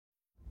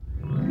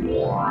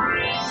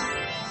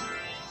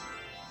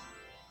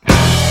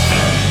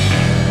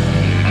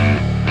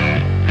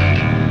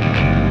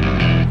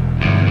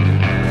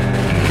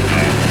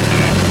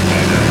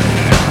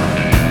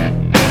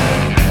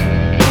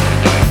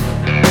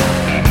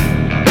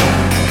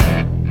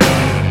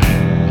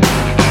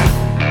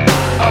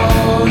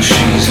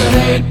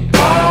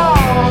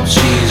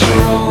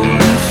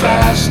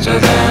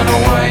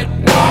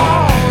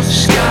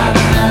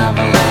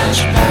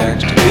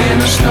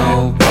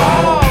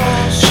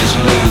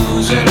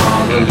and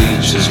all the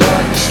leeches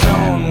like a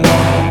stone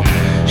wall.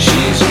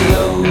 She's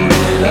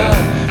loaded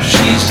up,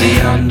 she's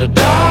the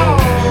underdog.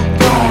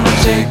 Gonna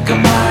take a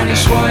mighty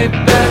swipe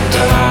at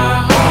the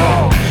high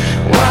hall,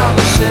 while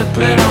they're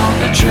sipping on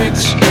the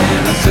tricks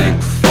in a thick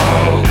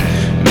fog,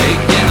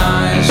 making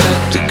eyes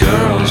at the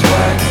girls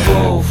like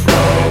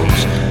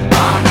bullfrogs.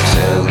 I'm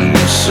telling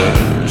you, sir,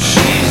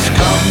 she's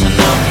coming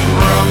up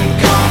from,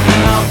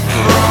 coming up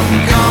from,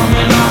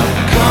 coming up,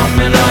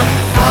 coming up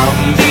from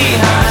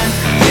behind.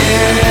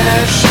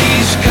 Yeah,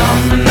 she's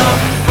coming up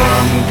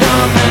from,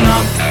 coming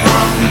up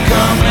from,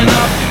 coming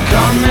up,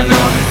 coming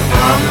up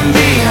from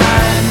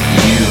behind.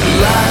 You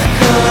like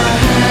her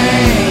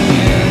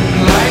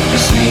hanging like a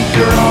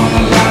sneaker on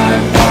a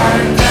live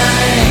wire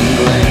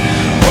dangling,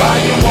 while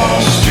your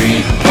Wall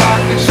Street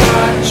pockets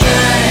are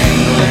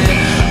jangling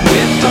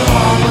with the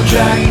hollow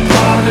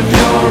jackpot of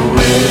your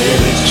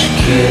rich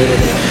kid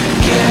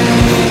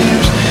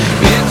games.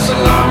 It's a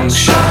long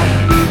shot,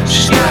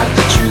 she's got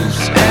the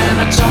truth and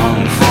a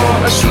tongue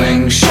for a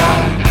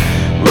slingshot,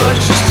 but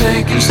she's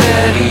taking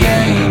steady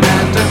aim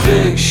at the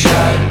big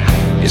shot.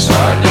 It's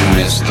hard to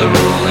miss the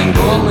rolling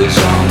bullies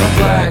on the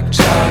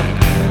blacktop.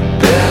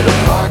 Better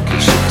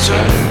pockets your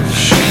turf.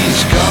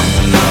 She's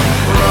coming up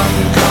from,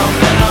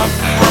 coming up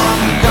from,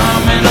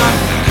 coming up,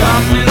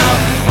 coming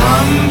up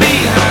from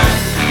behind.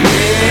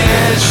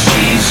 Yeah,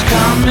 she's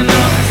coming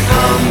up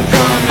from,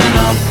 coming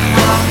up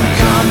from,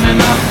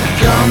 coming up,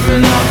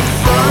 coming up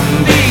from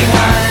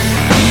behind.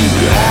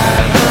 You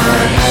had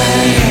her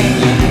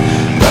hanging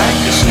like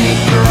a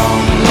sneaker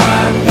on a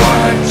live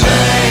wire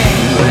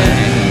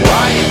dangling,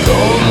 while your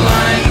gold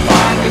line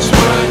pockets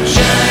were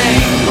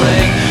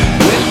jangling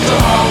with the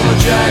hollow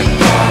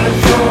jackpot of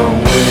your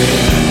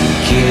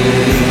wicked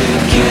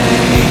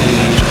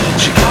game.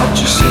 She caught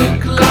your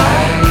sick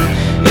light,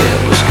 it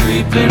was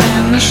creeping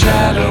in the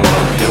shadow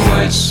of your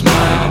white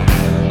smile,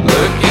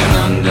 lurking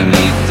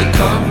underneath the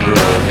cover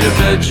of your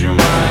bedroom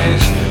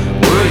eyes.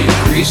 Were you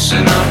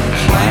greasing up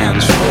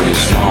plans for your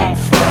small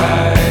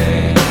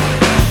fry?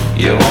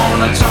 You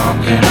wanna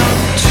talking up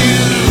to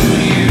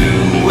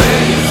you,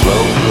 where you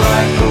float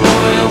like a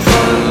royal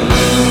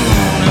balloon.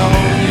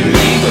 Oh, your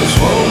ego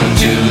swollen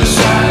to the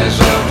size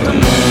of the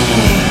moon.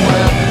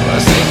 Well, I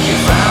think you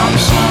found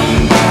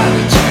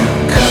somebody to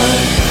cut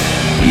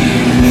you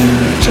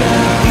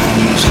down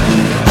to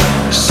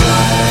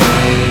size.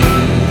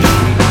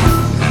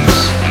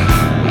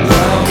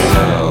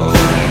 Well,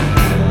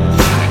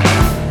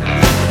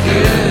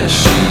 yeah,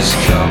 she's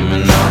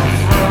coming up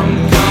from,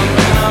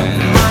 coming up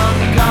from,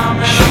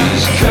 coming,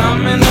 she's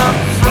coming up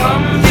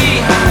from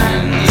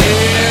behind.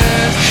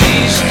 Yeah,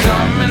 she's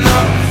coming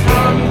up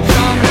from,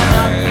 coming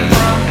up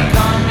from,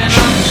 coming,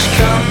 she's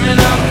coming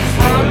up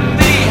from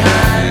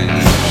behind.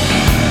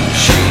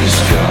 She's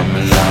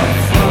coming up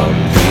from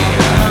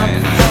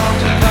behind.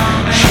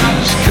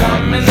 She's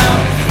coming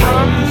up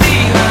from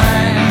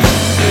behind.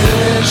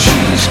 Yeah,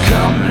 she's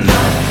coming up from, coming up, she's coming up from behind. Yeah, she's coming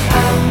up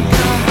from,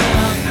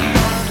 coming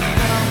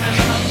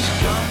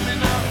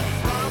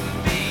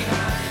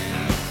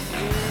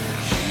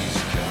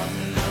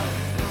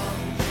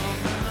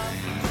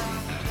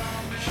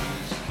up,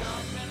 she's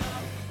coming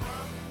up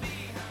from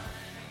behind.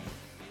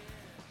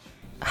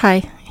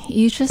 Hi,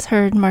 you just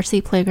heard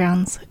Marcy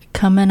Playground's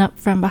Coming Up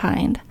From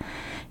Behind,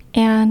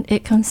 and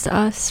it comes to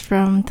us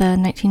from the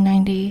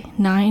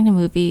 1999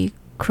 movie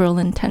Cruel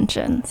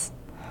Intentions.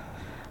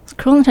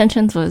 Cruel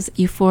Intentions was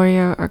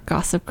Euphoria or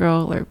Gossip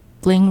Girl or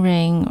Bling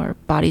Ring or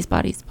Bodies,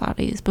 Bodies,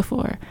 Bodies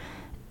before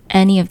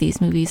any of these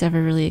movies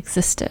ever really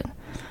existed.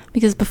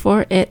 Because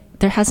before it,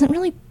 there hasn't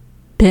really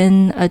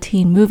been a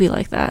teen movie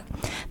like that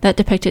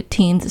depicted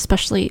teens,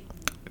 especially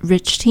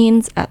rich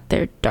teens, at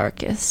their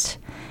darkest.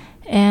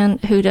 And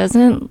who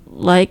doesn't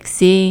like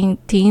seeing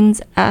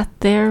teens at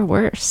their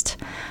worst?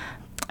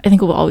 I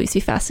think we'll always be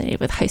fascinated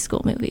with high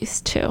school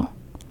movies too.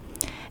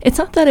 It's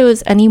not that it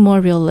was any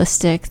more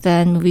realistic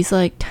than movies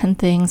like 10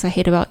 Things I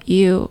Hate About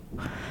You.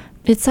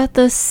 It's that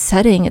the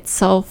setting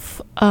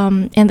itself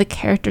and the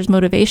characters'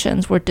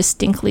 motivations were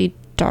distinctly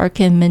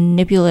dark and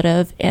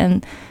manipulative,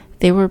 and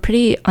they were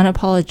pretty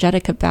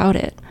unapologetic about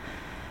it.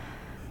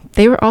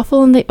 They were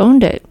awful and they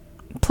owned it.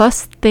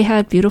 Plus, they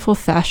had beautiful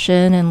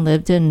fashion and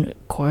lived in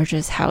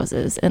gorgeous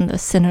houses, and the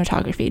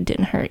cinematography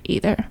didn't hurt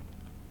either.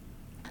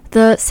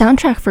 The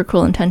soundtrack for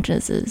Cruel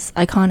Intentions is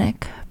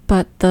iconic,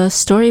 but the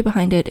story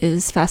behind it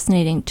is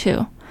fascinating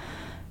too,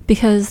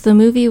 because the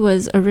movie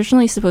was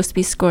originally supposed to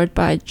be scored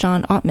by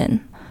John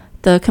Ottman,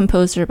 the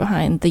composer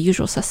behind The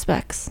Usual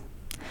Suspects.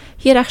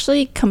 He had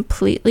actually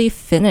completely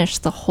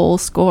finished the whole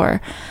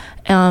score,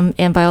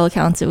 and by all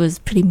accounts it was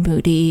pretty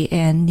moody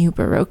and new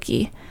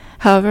baroque.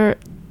 However,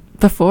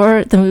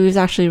 before the movie was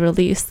actually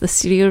released, the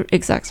studio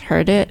execs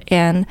heard it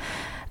and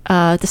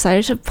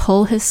decided to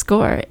pull his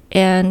score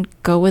and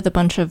go with a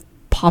bunch of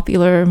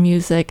popular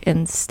music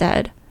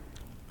instead.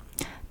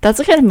 That's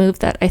the kind of move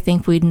that I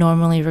think we'd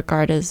normally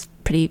regard as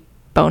pretty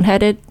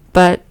boneheaded,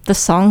 but the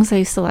songs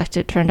they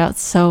selected turned out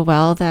so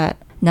well that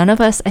none of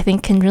us, I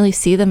think, can really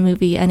see the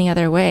movie any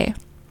other way.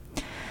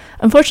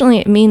 Unfortunately,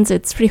 it means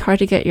it's pretty hard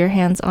to get your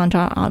hands on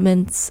John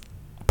Ottman's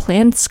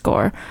planned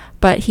score,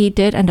 but he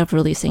did end up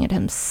releasing it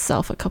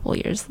himself a couple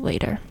years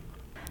later.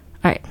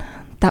 Alright,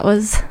 that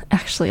was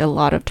actually a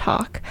lot of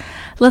talk.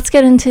 Let's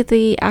get into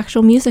the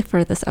actual music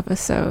for this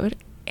episode,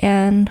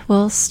 and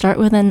we'll start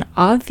with an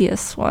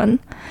obvious one.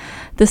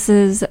 This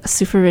is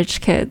Super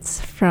Rich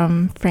Kids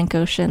from Frank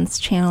Ocean's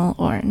Channel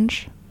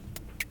Orange.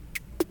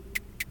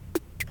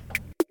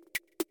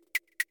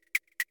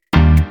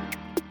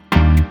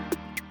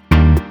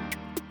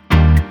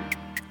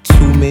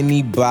 Too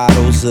many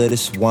bottles of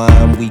this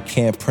wine we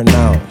can't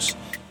pronounce.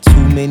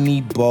 Too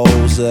many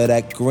bowls of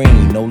that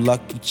green, no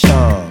Lucky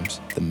Charms.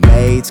 The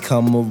maids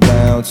come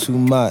around too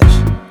much.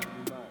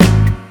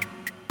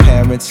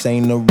 Parents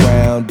ain't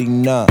around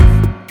enough.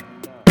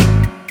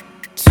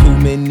 Too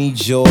many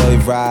joy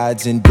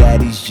rides in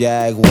daddy's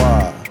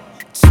Jaguar.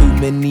 Too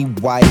many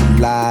white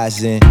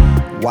lies and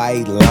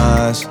white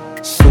lines.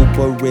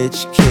 Super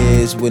rich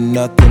kids with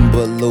nothing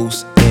but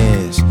loose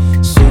ends.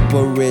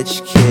 Super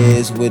rich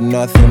kids with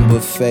nothing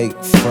but fake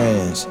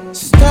friends.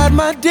 Start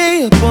my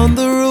day up on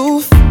the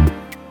roof.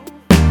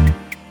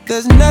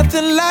 There's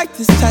nothing like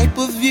this type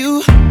of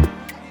view.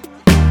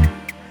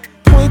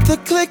 Point the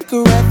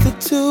clicker at the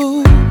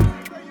tube.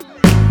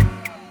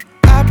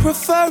 I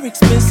prefer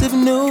expensive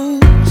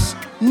news.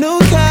 New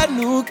car,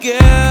 new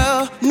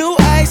girl, new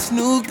ice,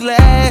 new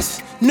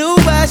glass. New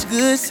watch,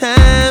 good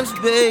times,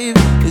 babe.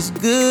 It's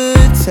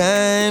good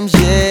times,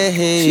 yeah.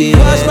 She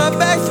wash my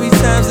back 3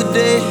 times a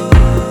day.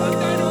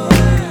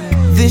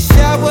 This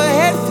shower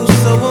head feels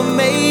so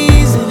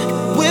amazing.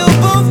 We'll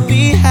both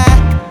be high.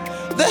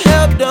 The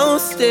help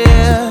don't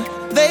stare.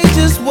 They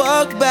just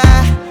walk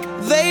by.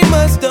 They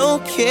must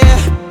don't care.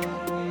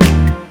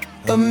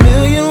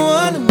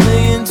 1,000,001,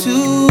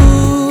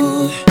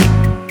 1,000,002.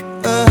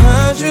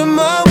 100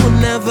 more will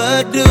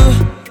never do.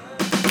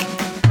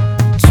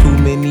 Too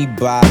many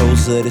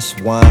bottles of this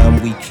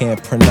wine we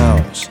can't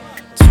pronounce.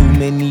 Too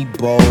many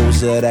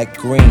bowls of that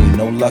green,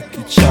 no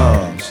Lucky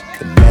Charms.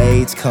 The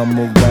maids come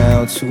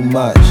around too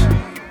much.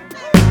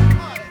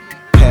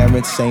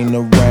 Parents ain't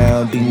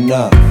around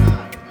enough.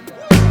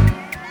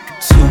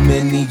 Too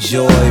many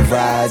joy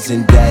rides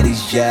in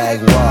daddy's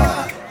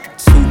Jaguar.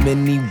 Too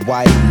many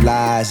white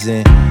lies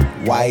and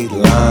white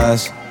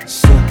lines.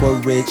 Super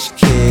rich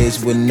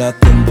kids with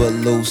nothing but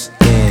loose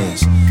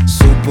ends.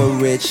 Super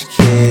rich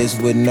kids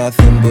with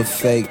nothing but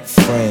fake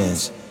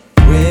friends.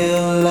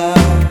 Real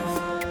love,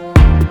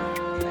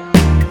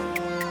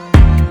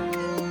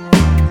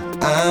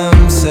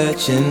 I'm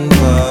searching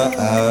for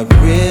a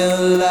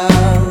real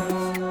love.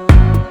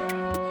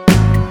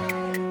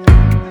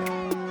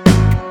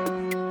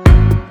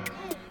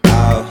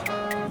 A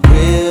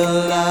real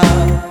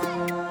love.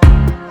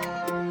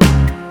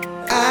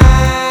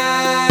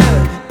 I'm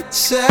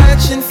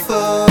searching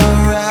for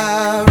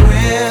a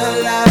real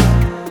love.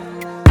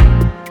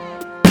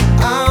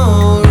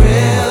 Oh,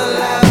 real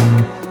love.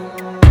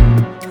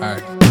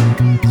 Alright.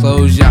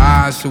 Close your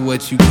eyes to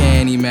what you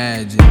can't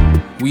imagine.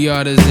 We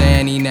are the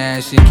Zanny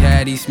Nash and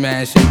Caddy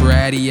smashing,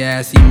 bratty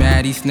assy,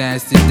 Maddie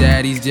snatched his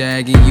daddy's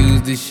jag and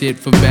used the shit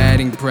for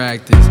batting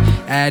practice.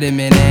 Adam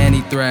and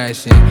Annie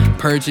thrashing,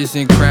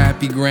 purchasing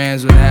crappy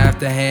grams with half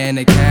the hand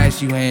of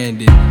cash you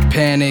handed.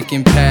 Panic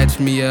and patch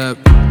me up,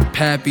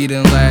 Pappy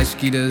done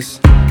latchkeyed us.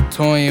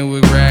 Toying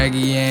with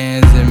raggy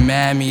hands and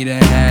Mammy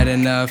done had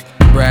enough.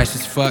 Brash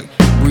as fuck,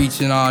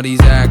 breaching all these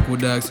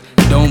aqueducts.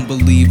 Don't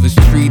believe us,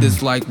 treat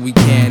us like we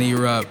can't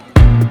erupt.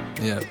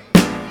 Yeah.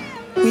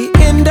 We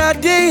end our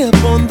day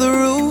up on the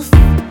roof.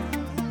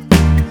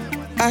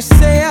 I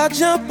say I'll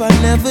jump, I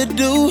never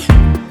do.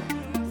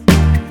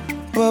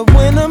 But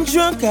when I'm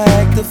drunk, I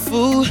act a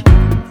fool.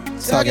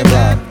 Talking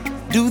about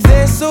do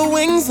their so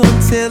wings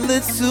until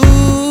it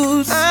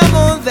suits. I'm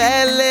on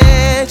that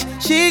ledge.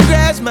 She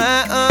grabs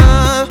my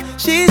arm.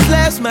 She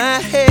slaps my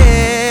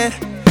head.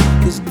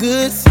 It's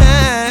good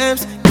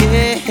times,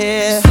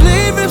 yeah.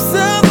 Sleeve rips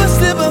up, I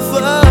slip and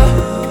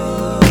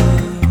fall.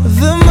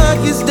 The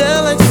market's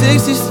down like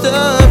 60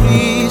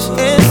 stories,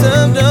 and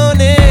some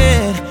don't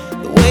end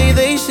the way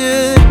they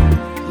should.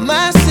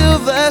 My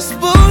silver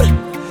spoon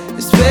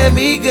is fed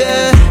me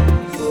good.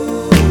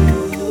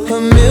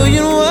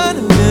 1,000,001,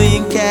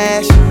 1,000,000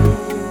 cash.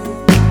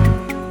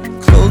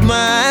 Close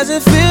my eyes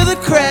and feel the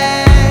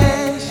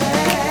crash.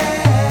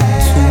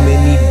 Too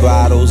many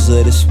bottles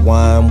of this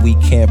wine we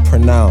can't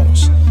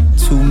pronounce.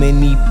 Too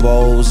many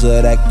bowls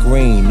of that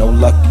green, no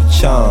Lucky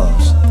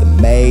Charms. The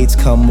maids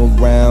come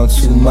around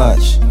too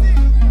much.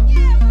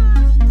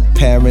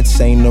 Parents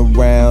ain't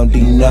around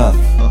enough.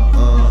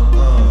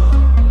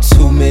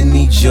 Too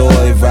many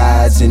joy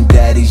rides in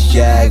daddy's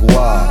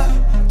Jaguar.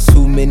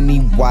 Too many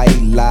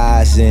white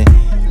lies and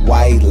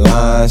white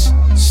lines.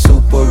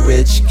 Super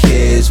rich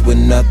kids with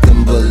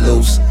nothing but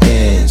loose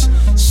ends.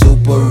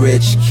 Super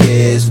rich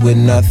kids with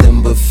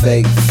nothing but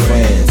fake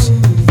friends.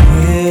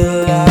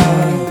 Real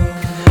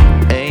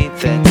love, ain't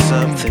that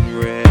something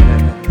rare?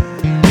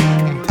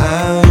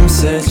 I'm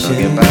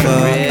searching for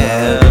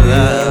real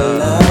love.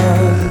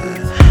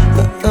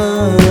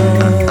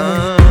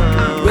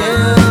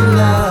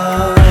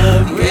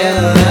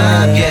 Real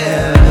love,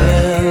 yeah.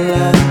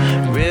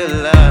 Real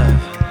love.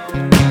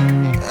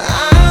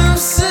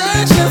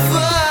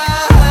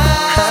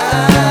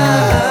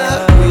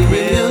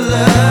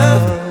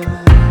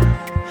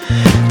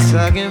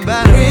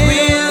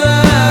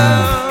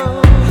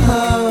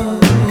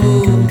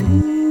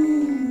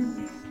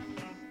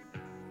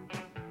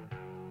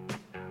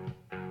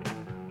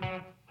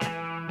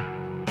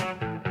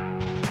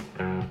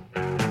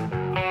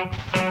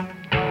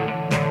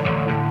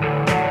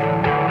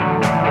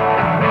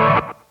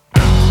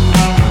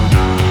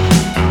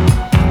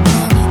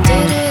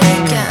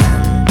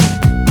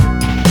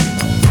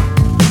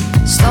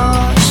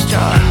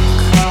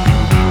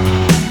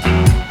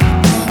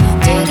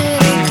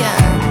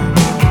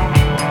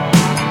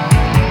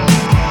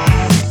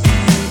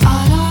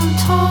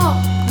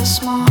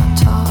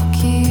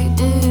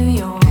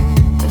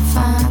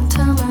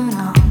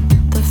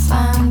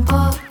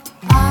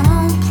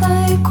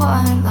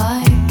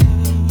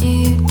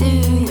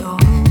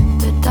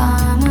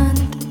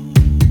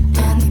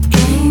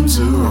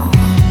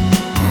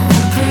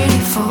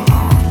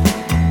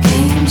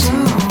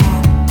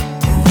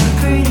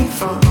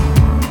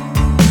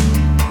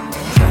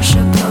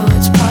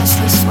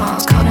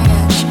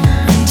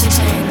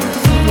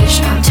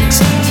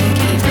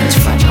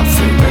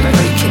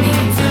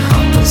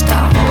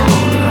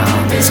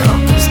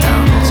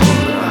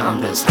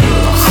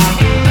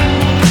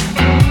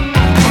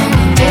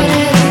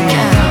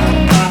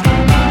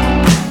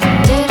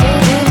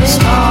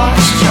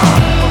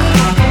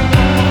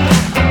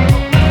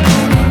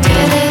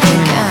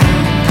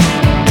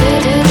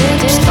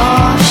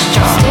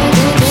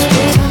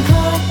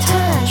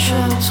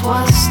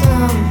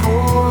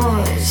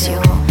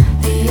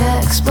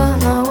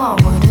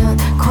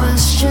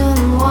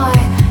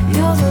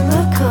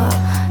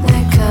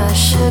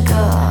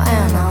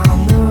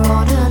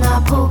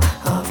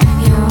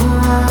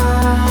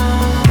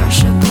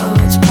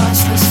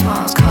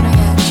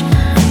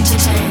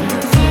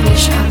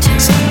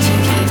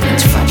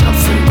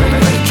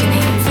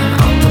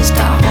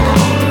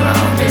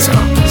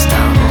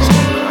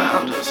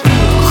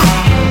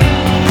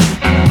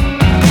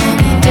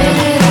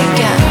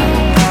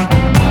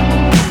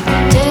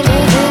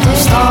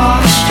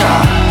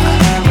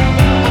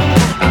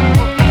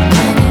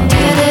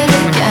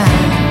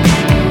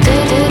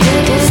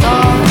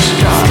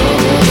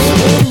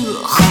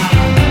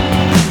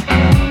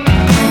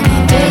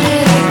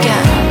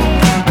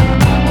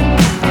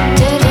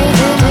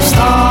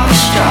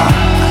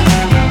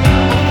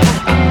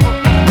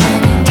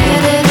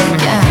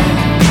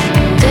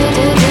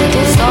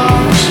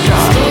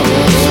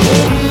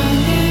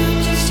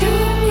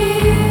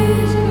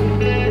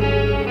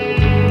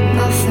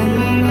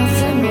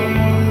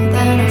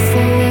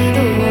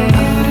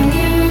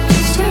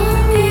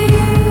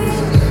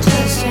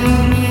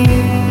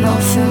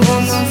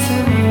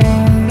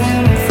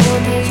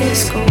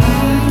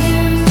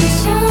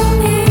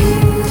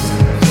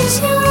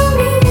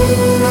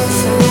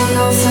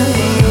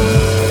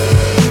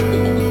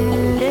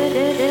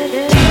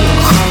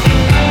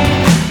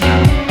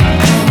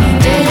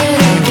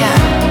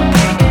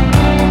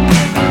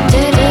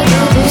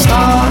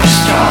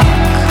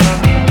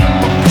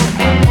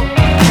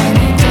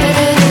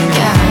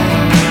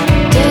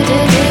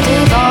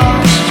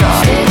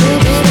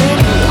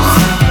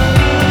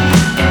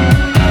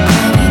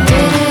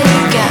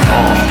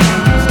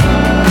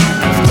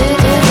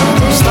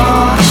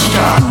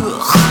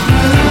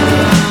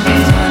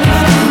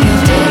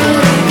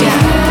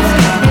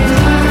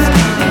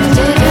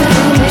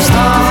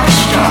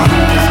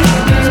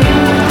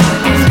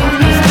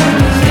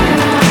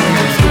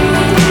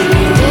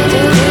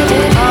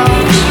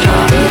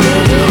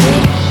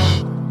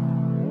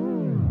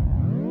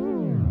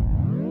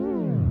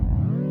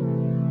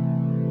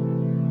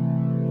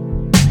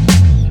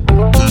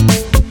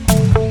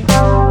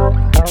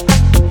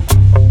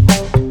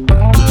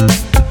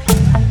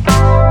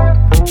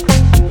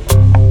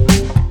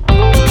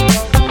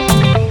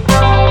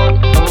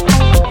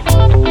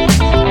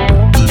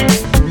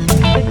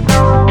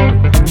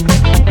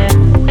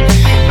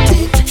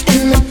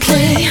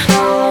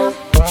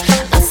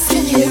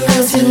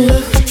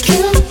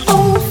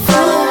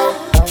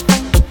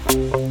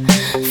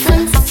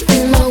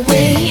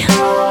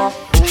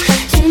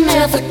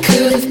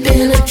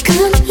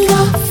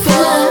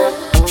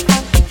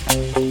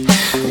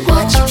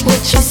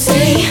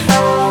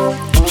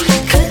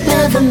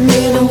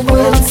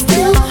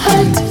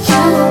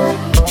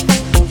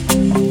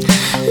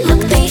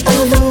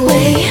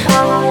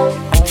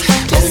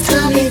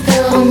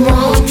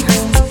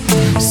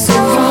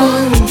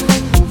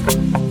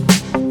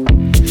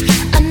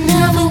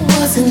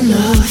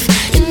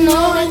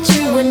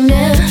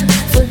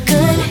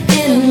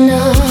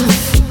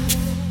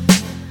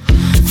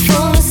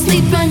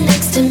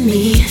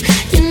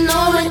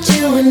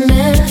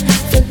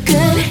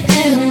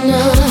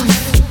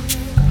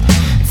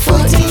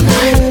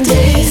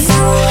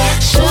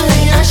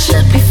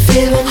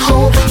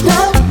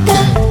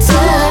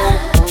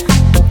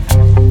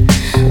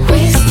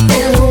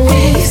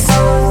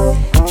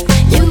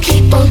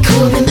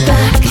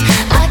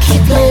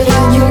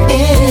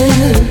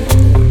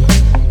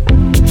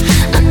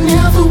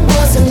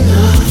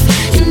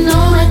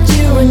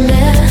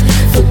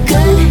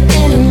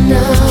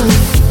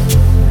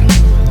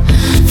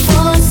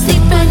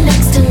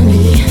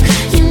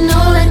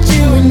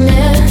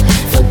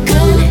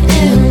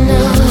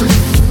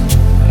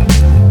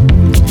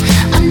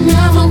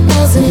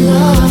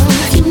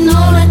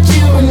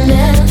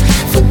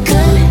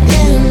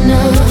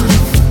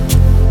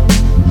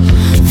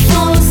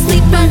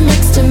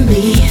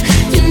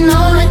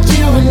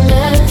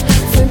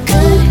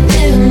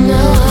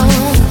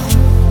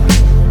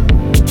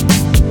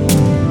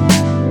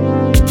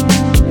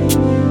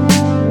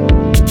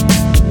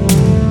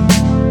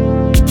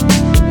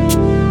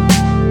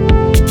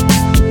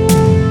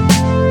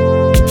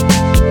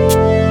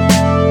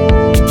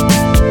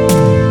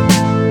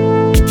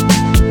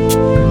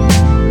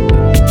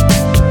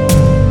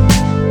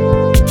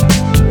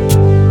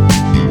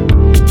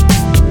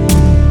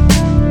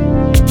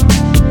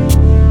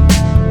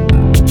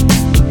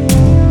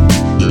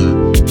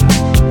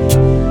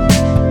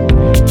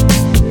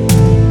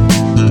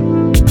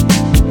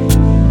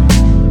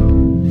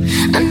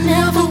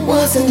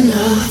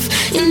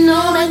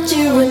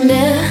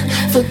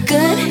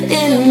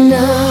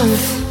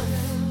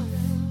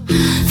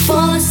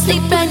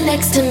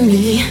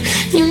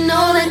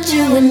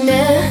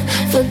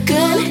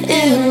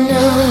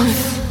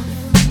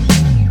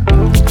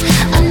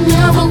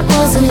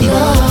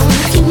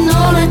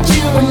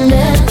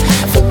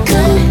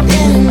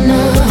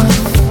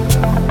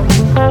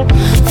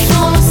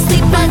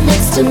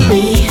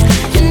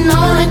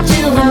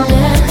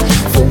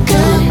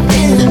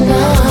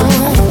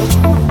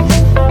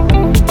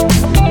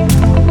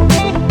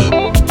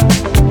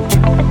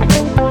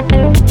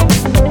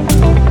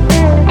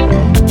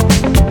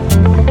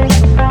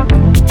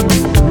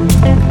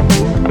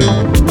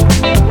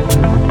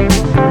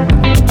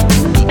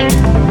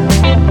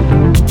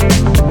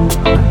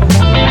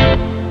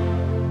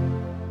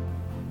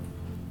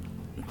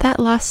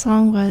 last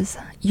song was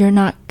You're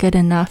Not Good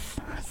Enough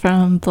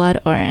from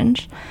Blood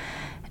Orange.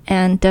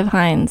 And Dev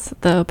Hynes,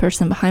 the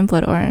person behind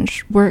Blood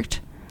Orange,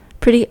 worked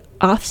pretty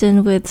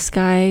often with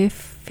Sky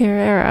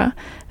Ferreira,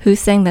 who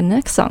sang the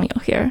next song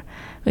you'll hear,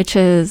 which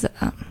is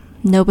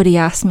Nobody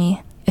Asked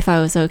Me If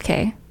I Was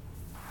Okay.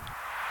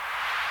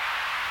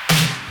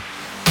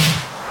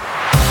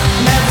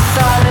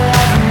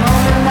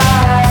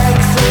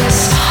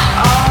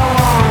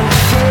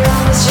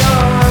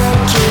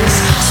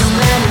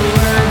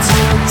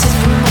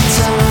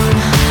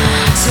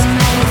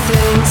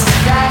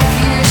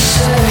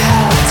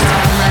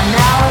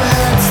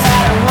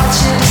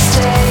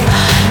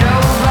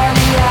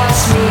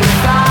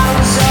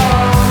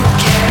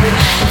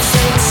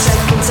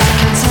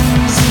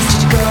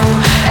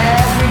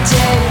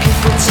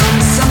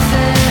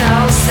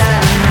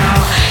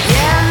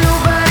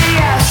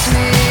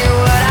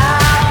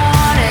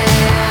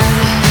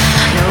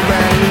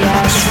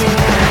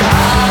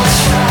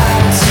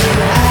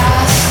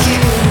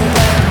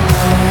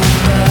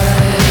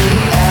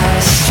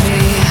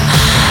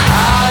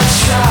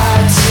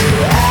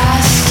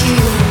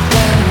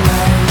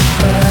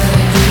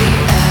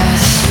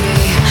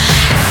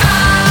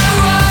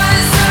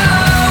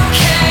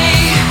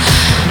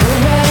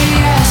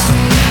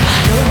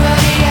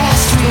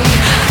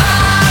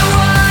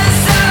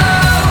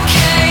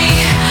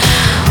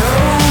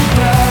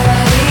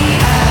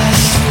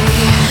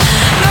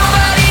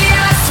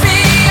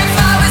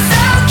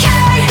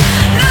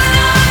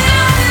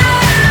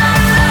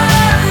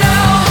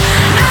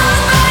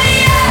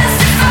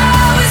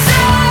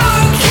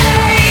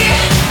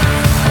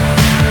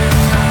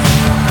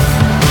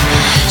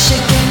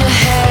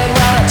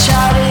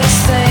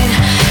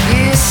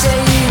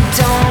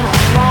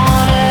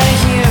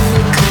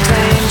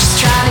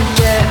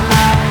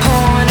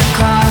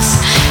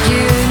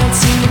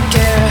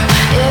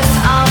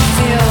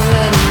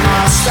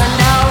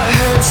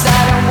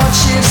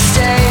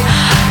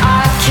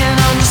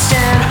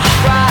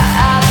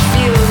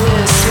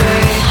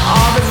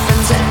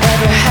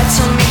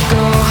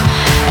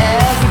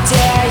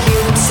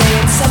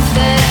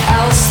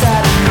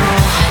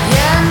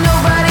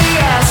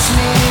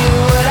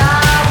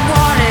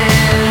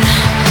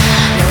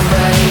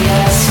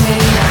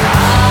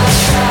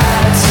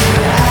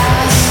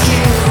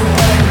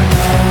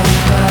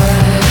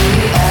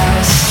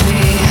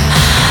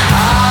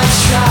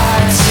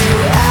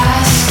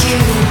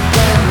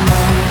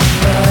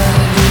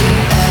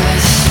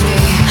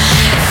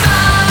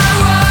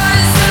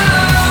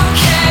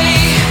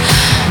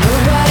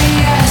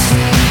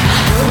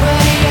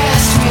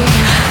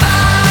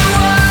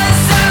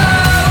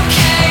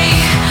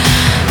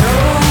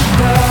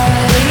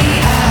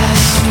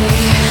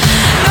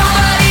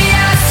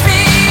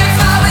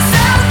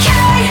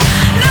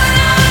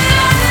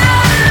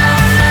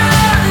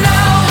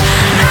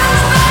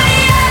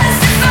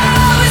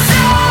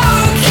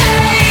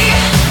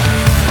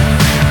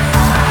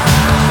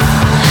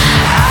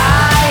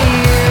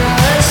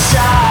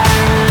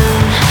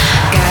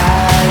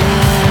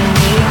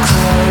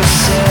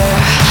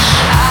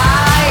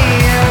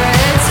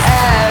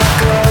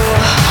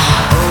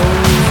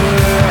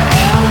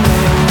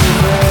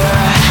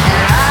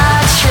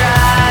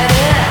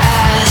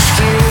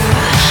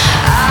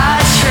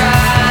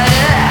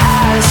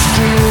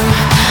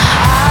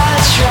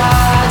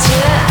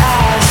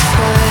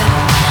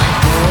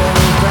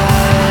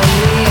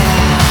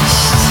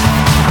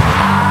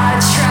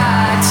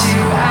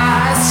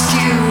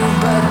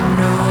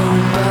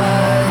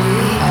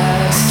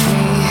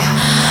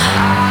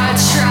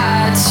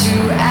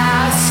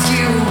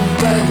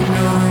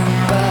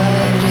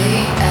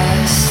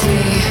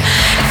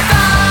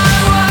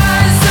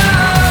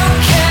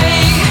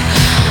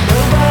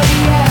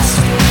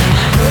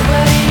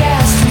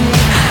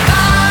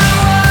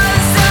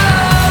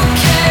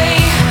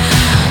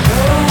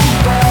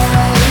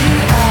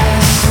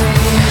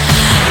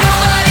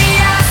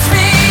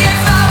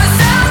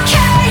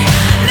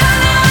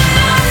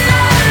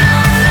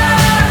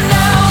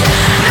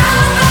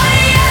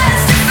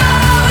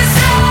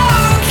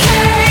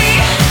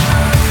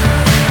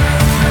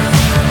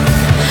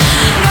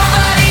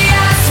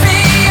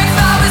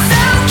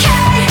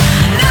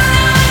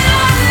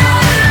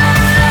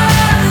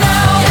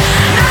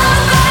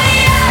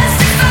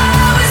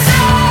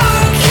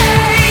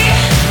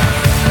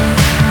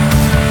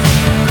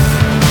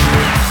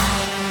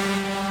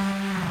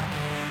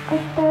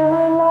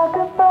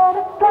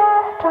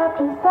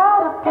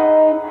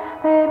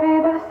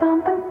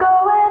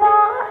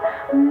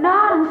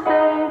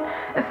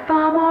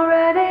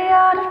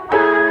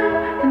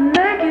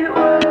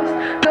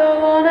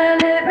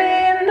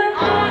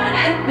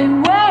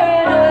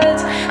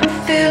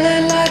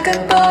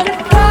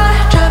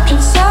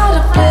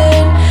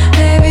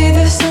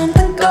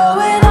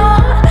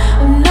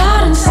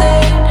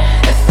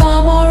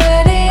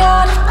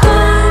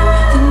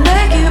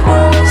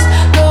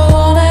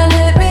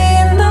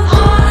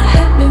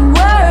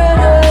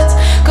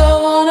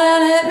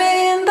 Let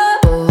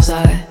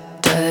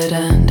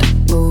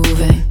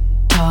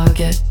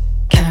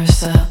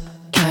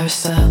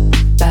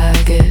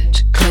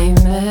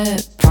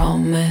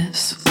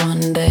promise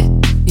one day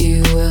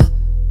you will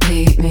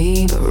hate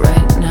me, but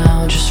right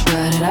now just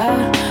write it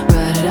out,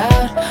 write it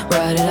out,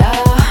 write it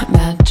out.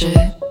 Magic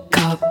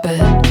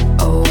carpet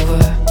over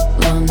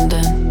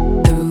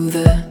London, through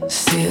the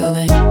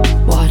ceiling,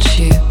 watch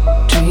you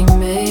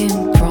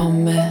dreaming,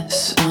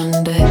 promise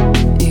one day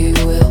you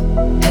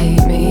will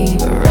hate me,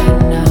 but right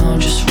now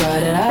just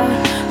write it out,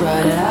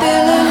 write it out.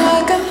 Feeling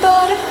like a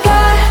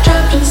butterfly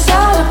trapped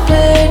inside a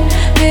plane.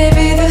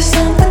 Maybe there's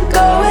something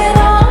going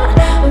on,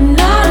 I'm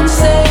not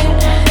insane.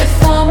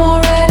 If I'm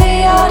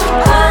already out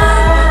of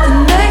line,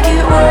 then make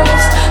it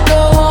worse. Go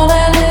on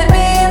and hit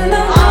me in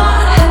the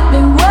heart, hit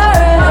me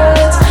where it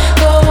hurts.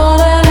 Go on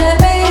and hit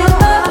me in the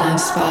blind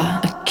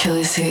spot,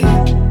 Achilles heel,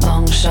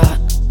 long shot,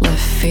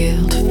 left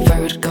field,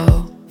 vertigo,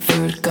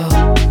 vertigo,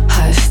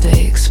 high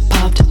stakes,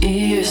 popped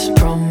ears,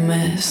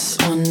 promise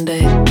one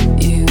day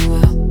you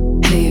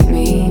will hate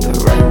me, but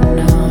right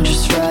now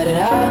just write it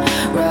out,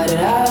 write it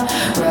out,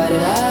 write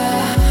it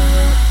out.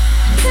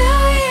 Do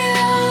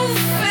you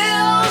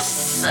feel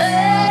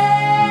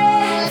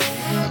safe?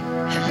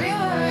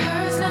 Everywhere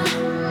hurts now.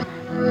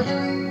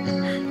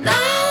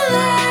 Now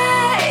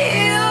that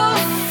you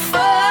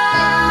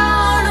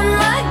found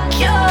my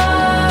cure,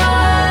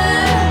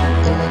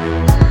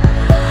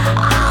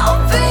 I'll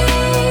be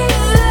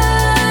the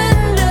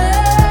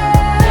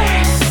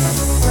nurse.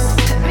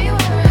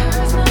 Everywhere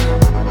hurts now.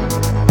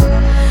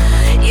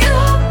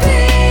 You'll be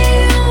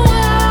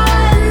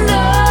my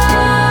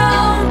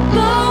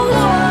number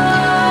one.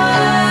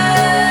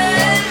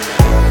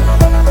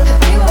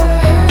 Everywhere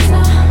hurts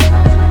now.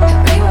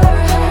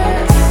 Everywhere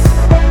hurts.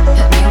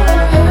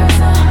 Everywhere hurts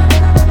now.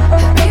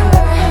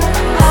 Everywhere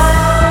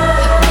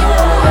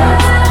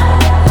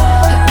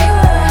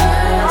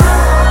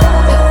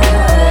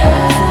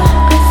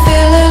I'm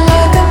feeling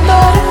like a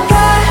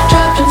butterfly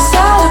trapped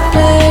inside a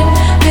plane.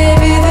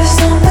 Maybe there's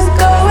something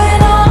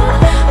going on,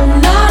 I'm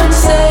not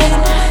insane.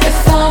 If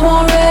I'm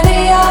already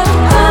out of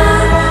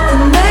line,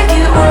 then make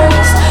it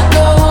worse.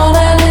 Go on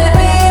and hit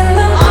me in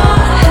the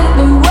heart, hit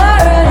me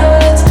where it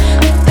hurts.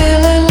 I'm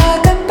feeling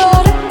like a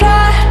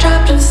butterfly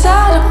trapped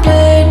inside a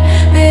plane.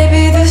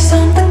 Maybe there's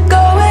something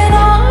going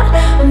on,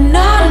 I'm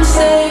not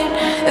insane.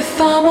 If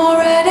I'm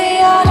already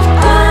out of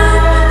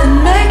line, then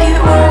make it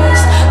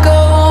worse. Go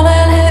on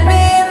and hit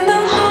me in the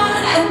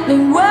heart, hit me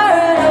where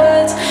it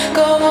hurts.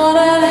 Go on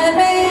and hit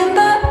me in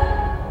the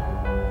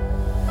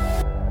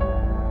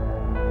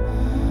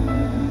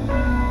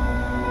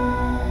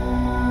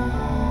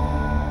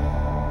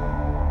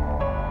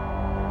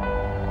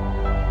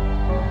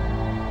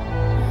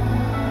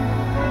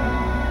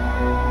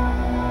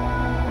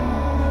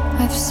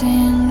I've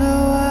seen the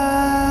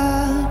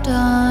world,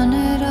 done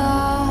it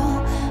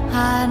all,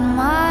 had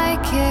my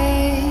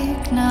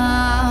cake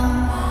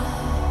now.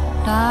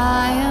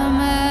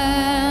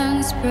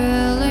 Diamonds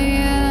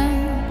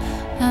brilliant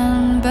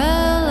and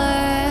Bel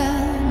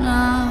Air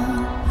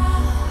now.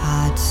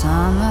 Hot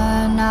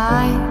summer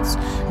nights,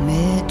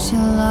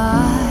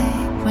 mid-July,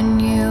 when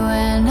you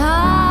and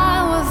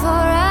I were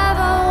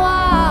forever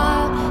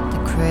wild. The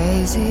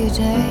crazy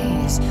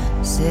days,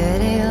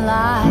 city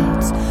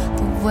lights,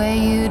 the way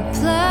you'd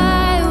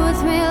play with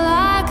me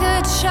like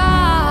a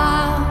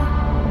child.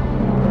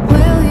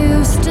 Will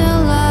you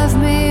still love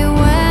me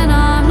when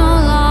I'm no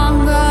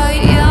longer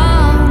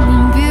young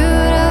and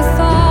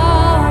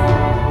beautiful?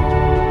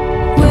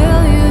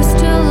 Will you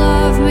still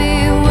love me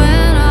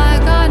when I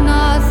got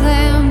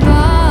nothing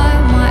but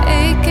my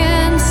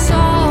aching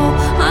soul?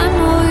 I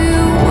know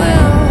you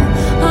will,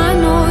 I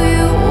know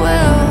you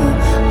will,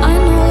 I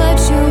know that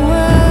you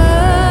will.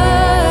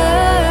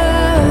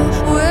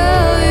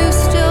 Will you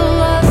still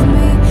love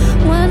me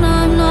when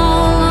I'm no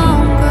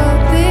longer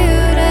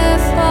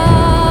beautiful?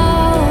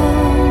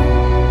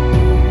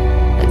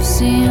 I've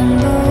seen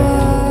the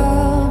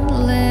world,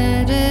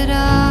 lit it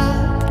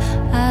up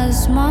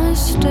as my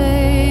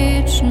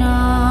stage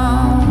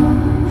now.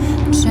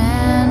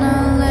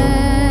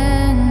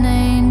 Channeling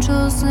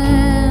angels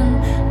in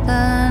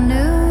the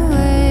new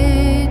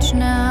age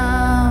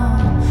now.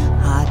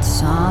 Hot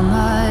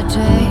summer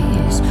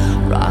days,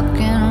 rock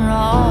and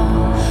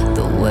roll,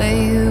 the way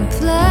you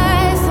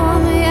play for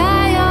me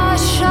at your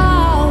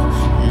show,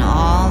 and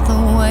all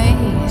the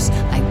ways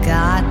I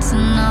got to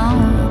know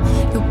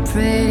your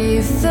pretty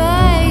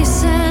face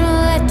and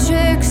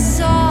electric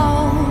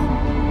soul.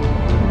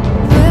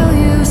 Will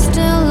you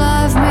still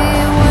love me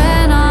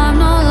when I'm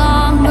no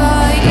longer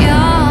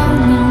young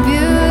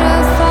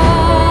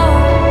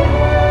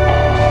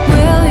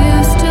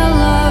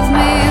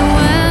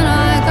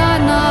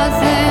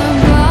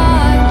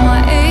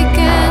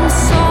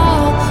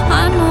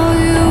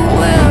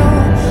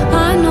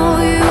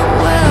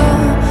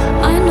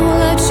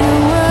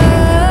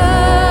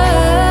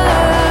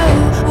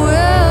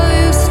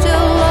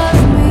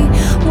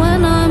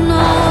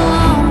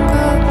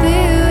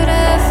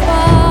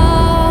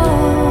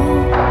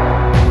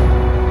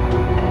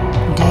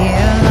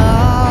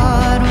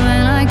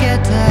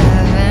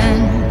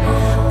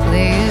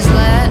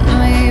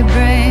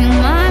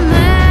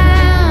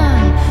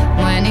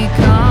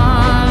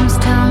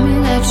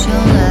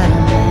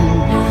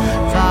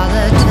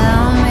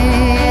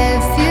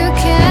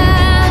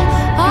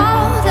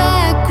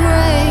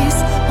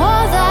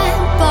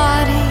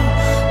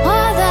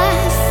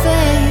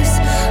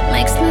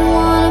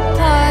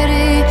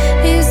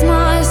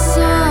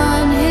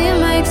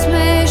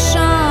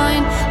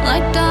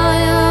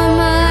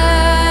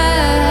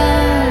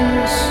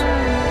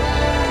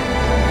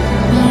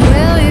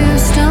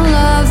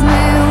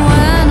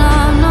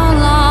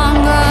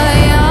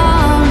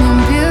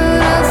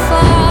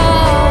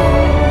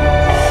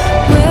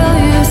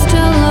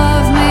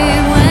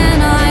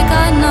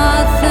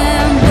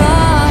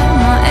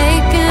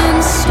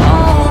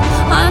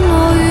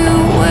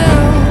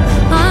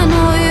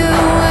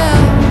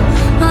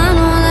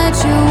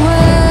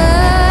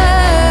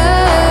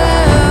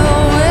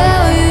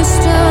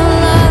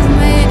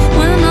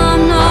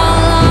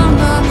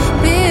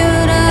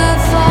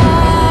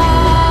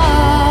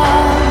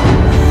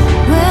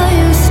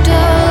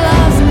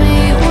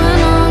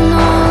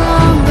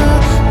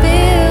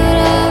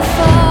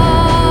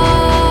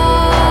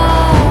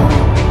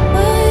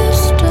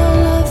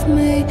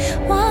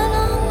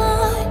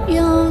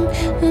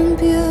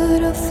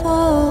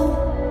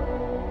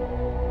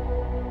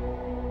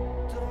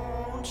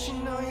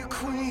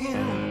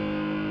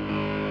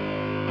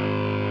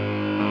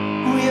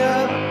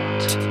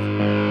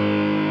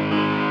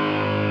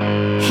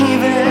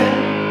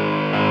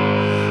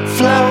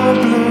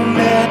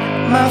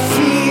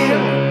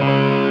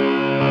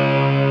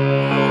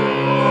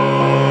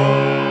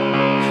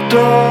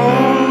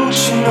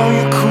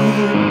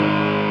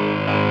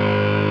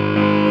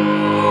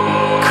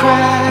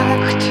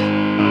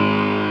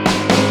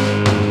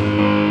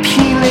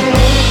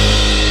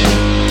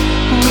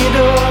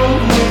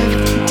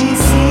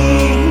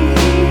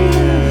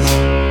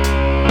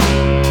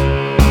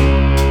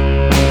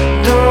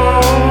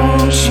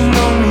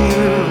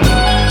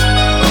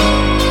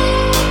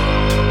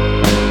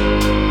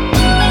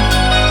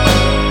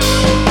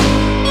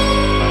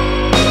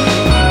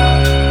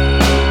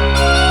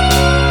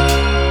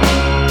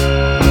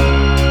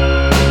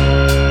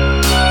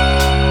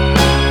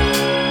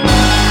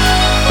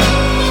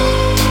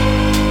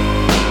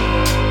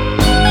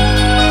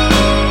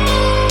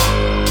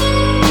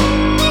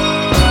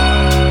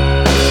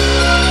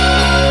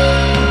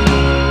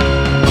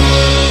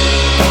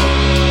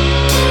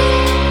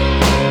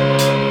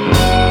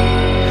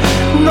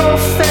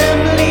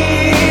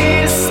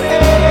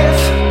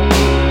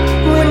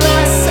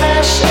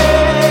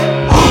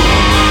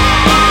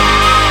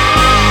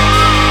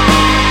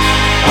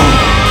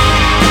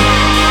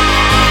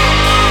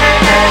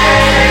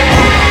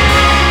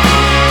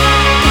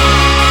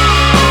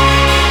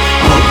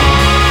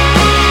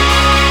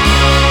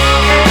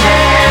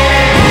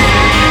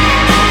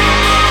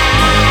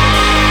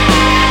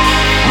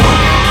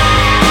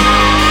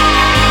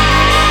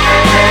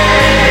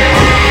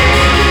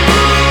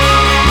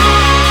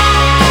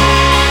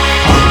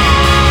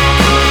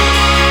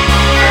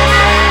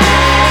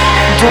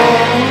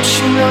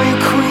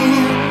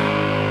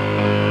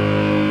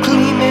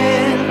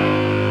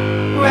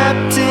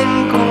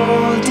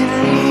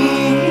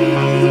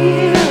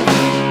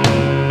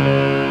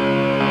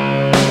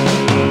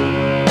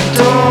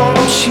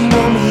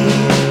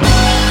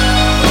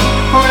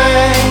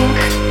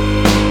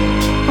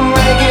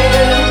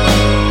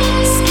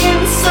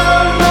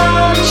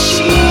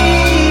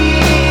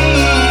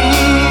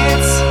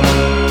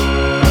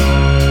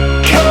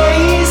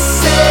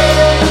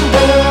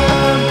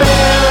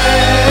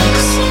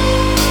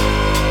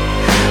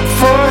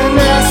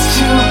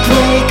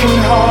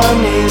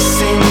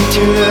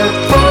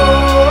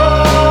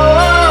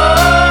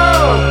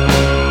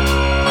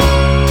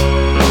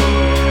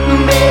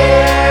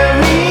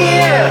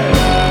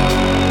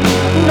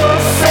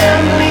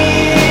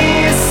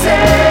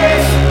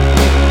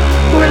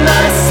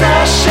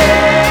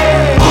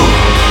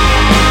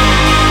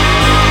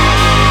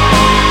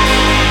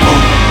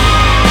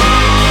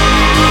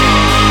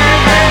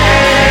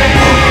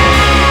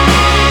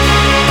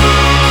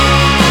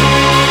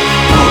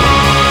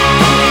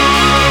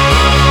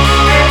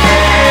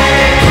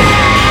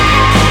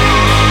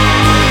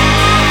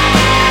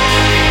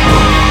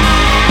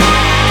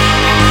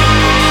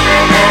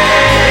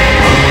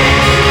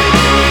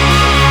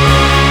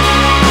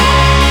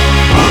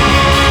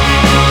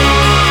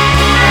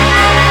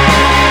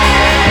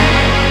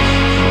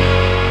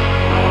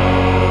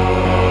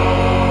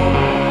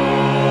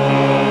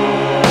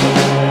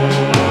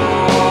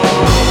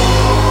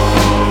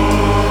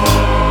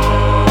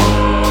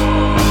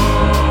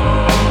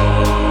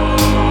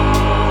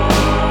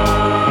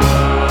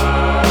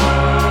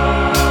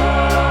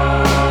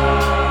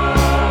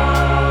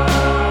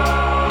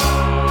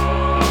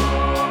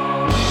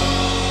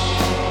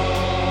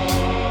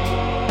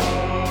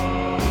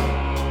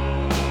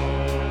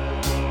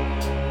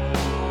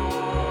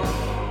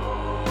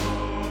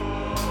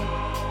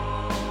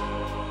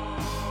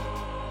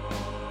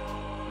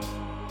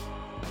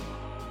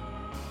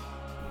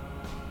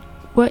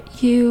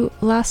What you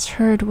last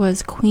heard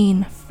was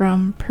Queen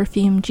from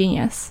Perfume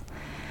Genius.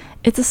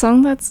 It's a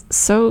song that's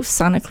so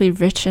sonically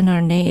rich and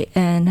ornate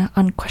and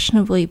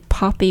unquestionably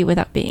poppy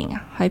without being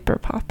hyper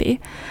poppy.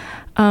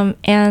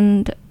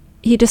 And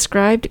he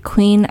described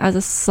Queen as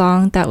a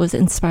song that was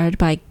inspired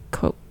by,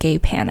 quote, gay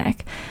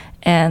panic,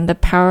 and the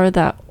power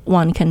that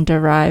one can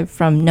derive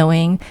from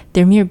knowing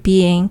their mere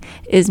being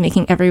is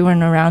making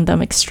everyone around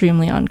them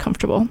extremely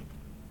uncomfortable.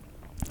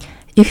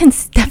 You can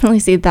definitely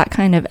see that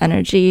kind of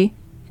energy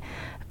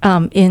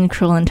in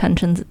Cruel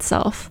Intentions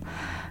itself,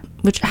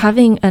 which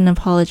having an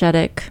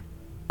apologetic,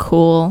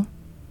 cool,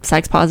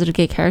 sex-positive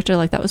gay character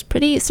like that was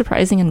pretty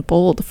surprising and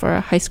bold for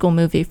a high school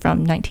movie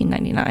from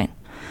 1999.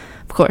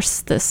 Of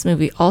course, this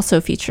movie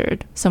also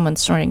featured someone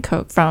snorting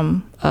coke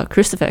from a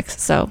crucifix,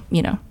 so,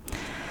 you know.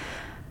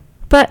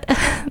 But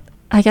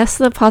I guess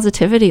the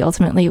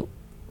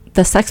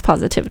sex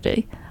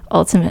positivity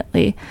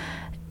ultimately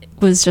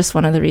was just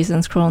one of the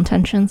reasons Cruel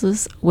Intentions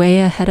was way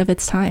ahead of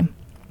its time.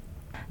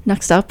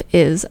 Next up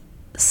is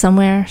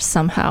Somewhere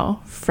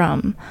Somehow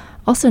from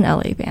also an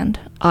LA band,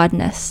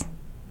 Oddness.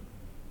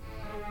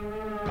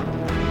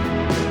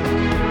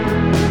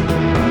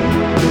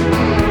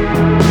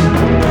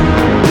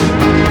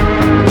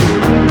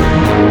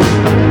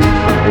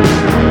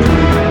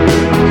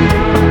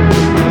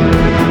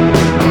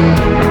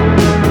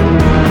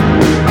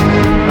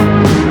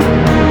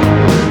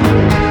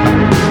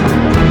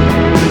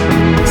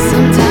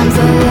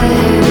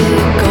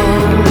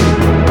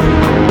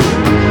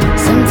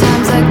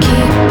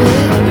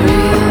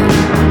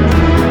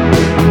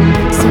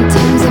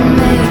 Sometimes I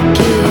make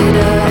it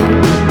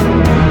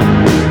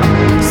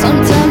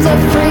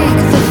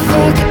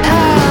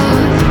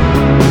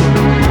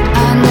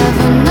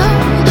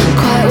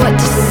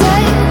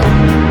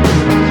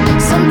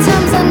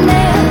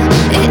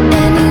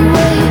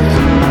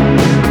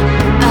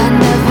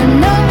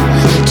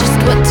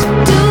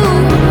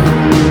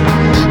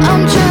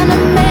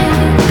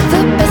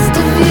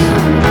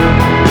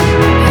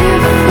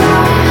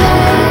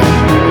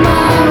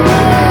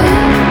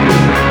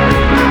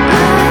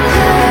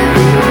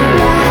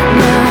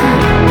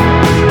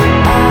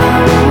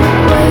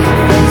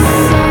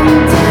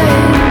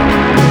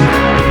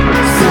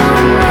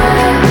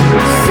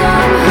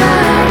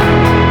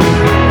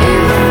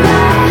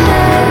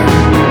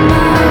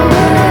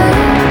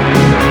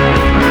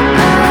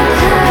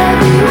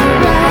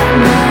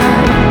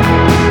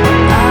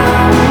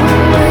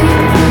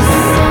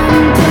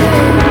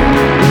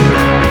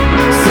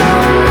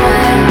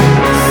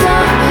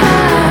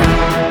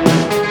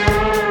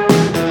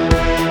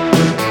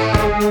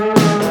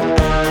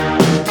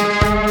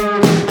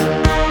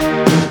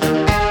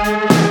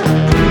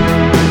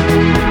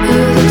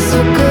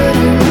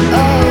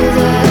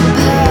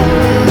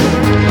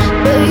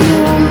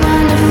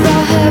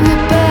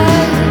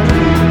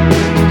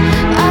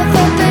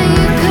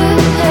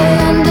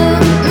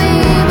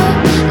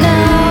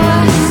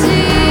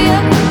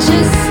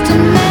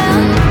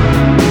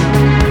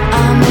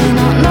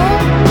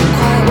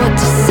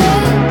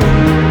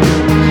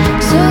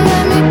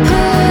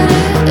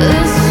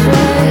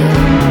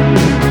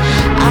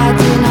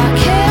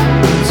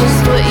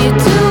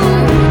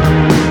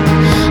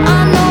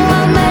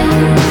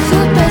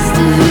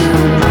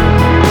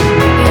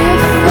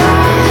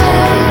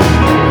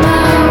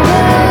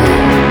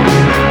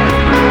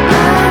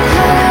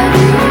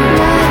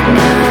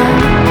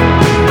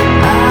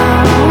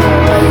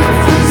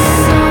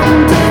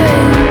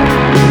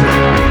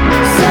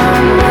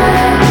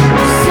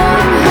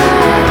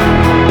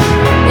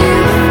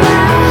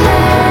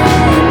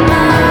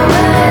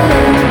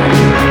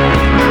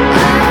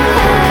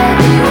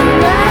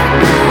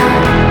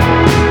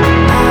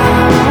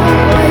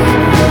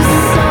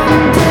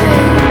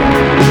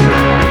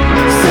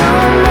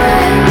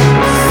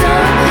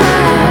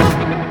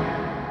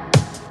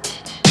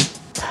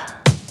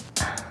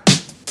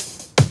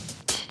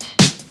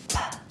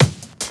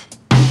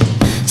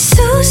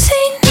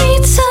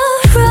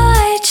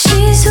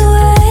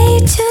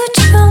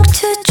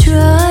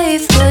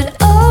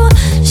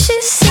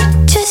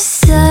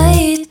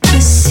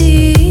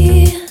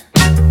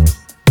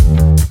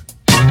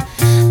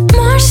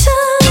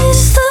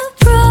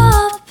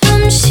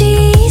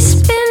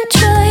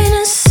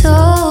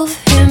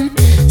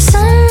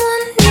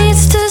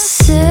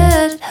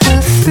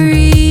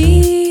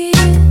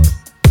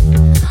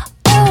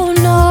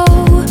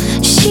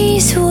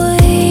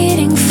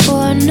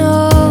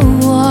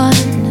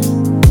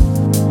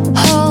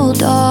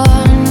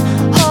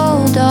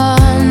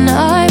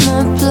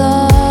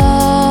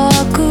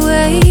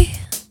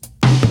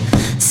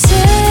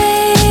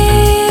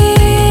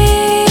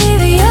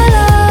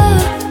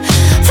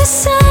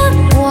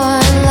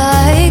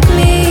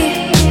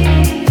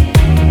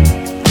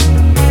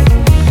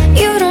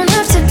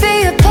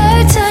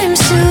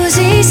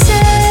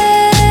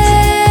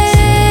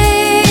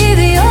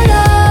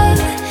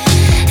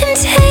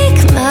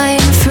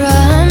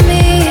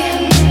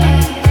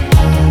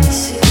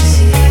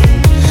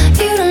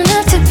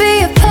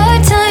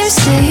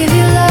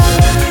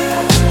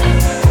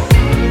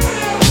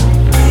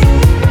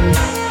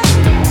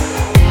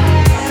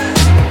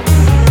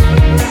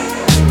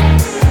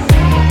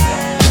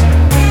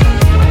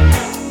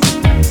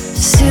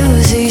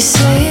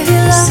save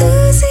your love.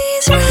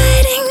 Susie's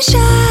riding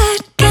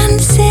shotgun,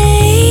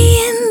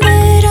 saying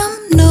that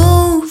I'm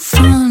no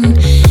fun.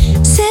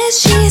 Says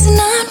she's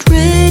not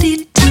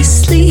ready to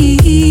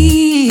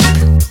sleep.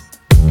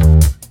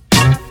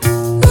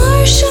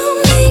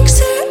 Marshall makes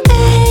her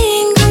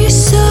angry,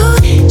 so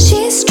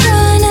she's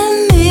trying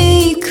to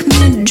make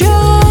me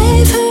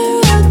drive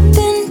her up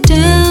and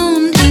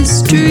down the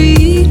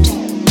street.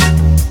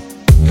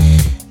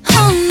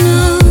 Oh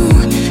no,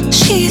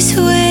 she's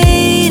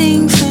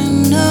waiting for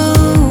no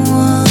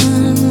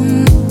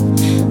one.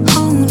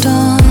 Hold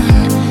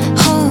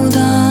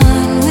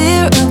on,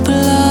 we're a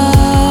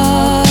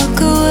block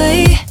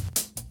away.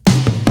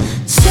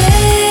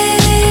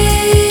 Save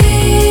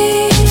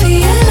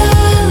your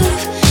love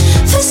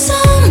for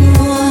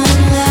someone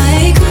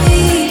like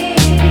me.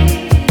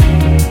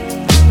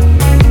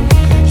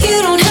 You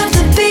don't have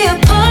to be a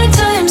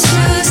part-time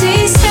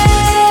Susie. Save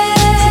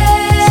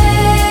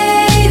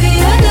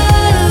your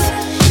love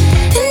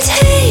and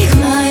take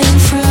mine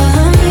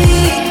from me.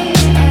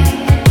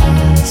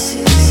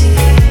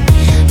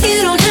 You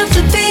don't have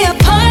to be a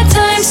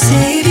part-time.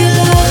 Save your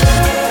love.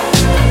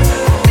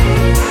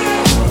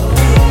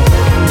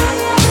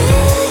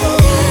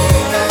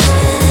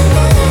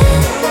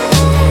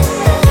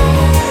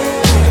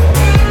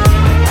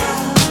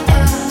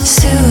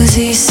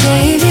 Susie,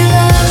 save your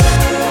love.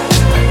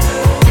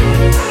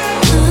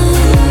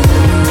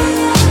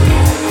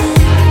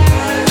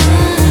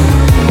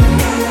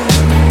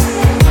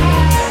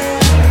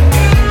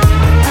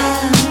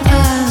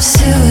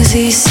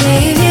 Susie,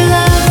 save your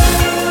love.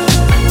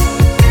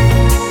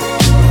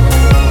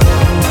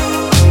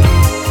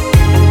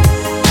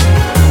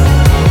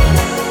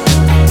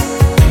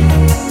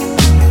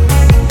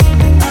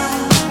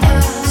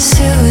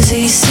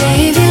 Susie,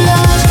 save your love.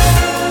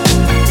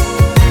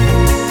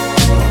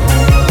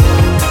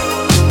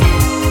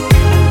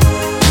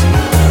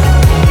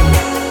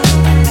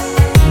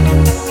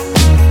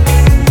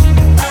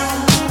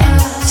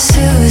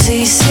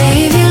 Susie,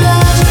 save your love.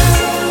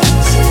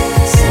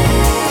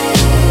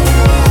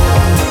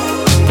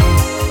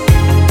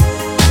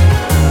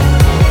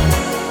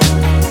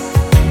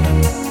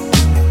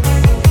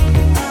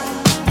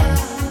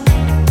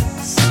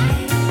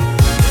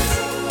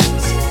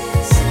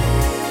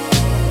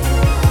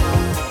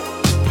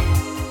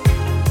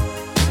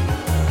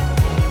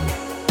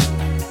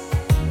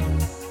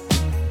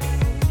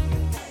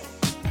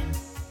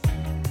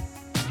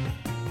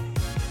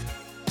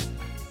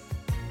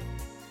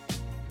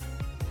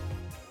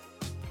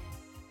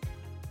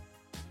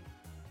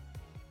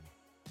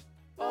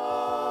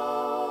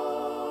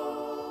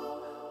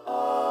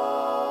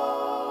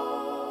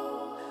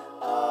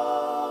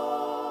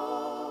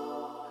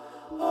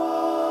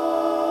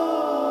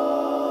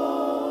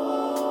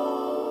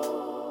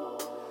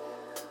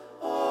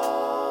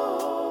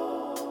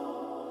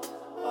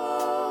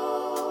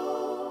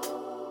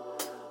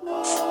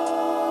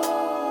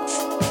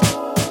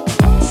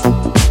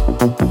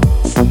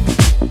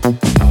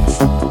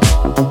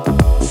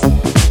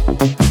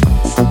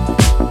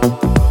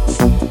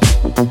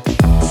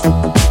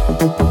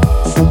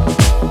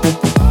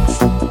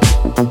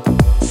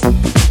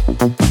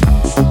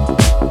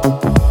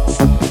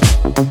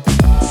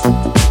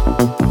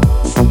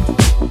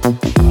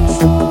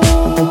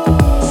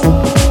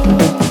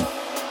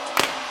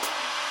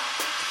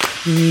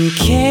 We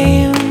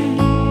came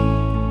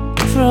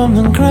from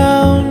the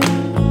ground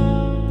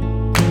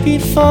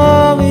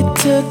before we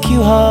took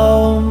you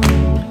home.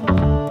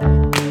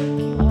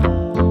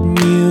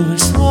 You were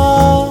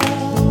small,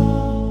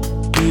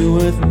 you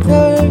were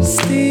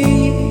thirsty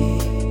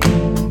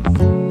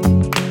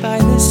by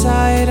the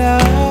side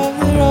of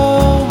the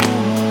road.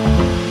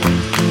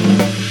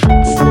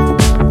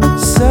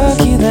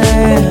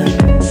 Succulent,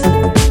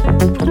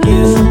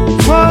 you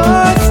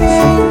poor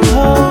thing,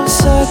 oh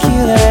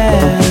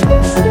succulent.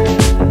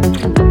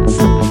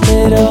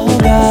 Little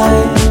guy,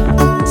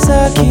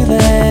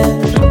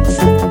 succulent.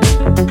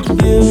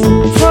 You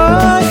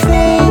poor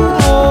thing,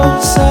 oh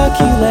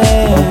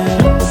succulent.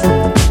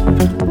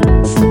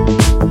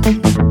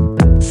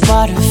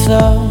 Water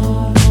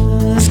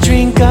flows,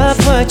 drink up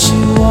what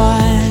you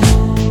want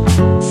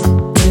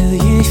till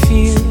you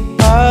feel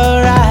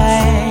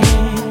alright.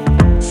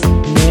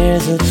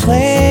 There's a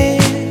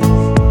place,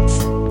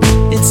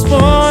 it's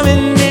warm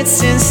and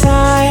it's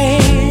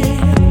inside.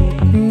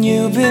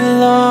 You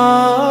belong.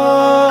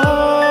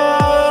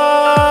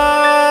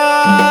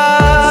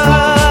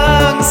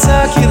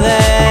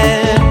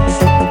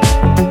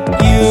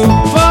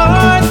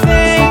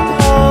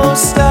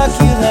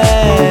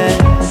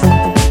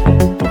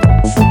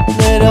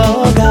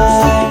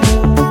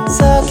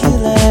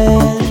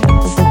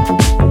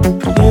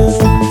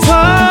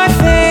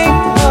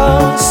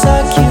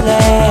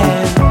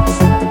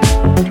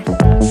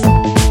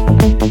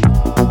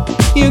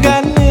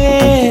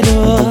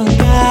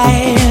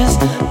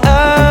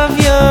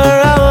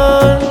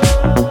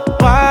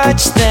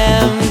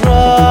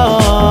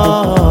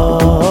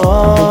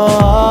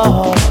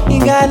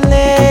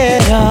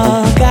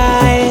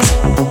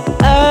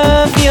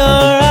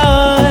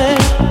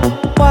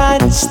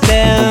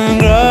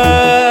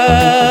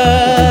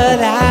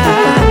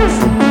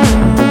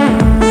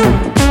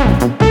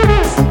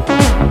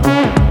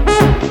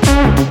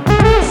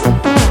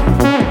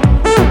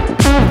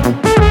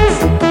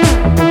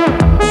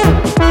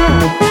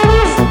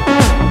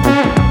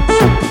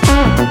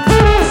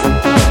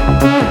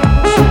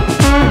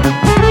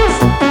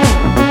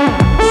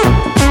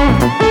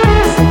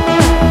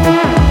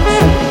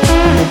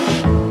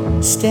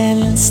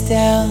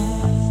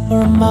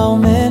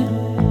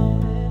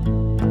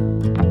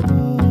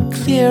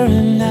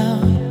 clearing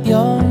out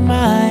your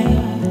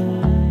mind.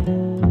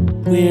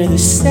 We're the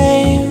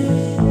same,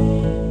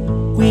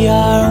 we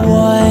are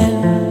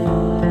one,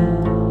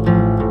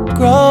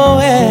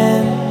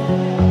 growing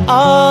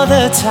all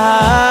the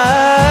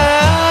time.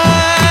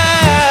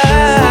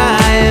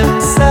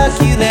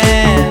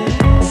 Succulent,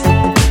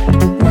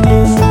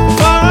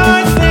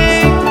 newborn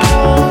thing,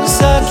 oh,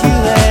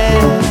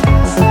 succulent.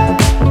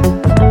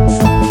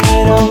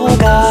 Little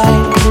guy,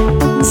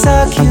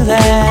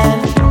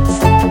 succulent.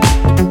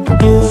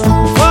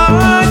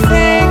 Newborn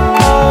thing,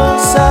 oh,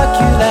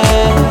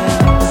 succulent.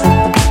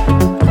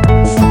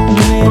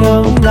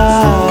 Little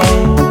guy,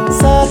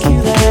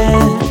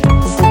 succulent.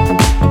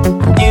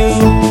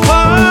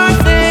 Newborn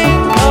thing,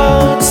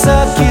 oh,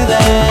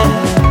 succulent.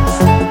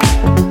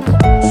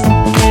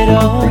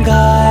 Little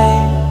guy.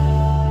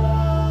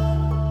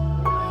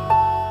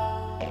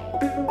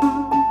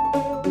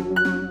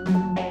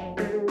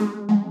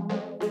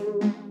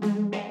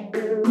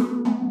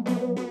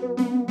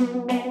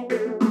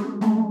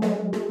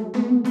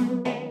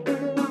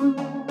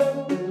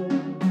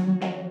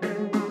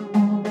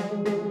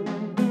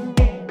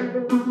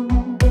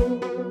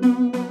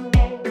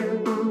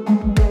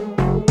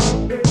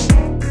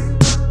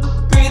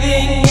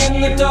 Breathing in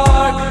the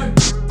dark,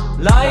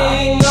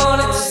 lying on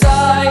its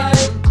side.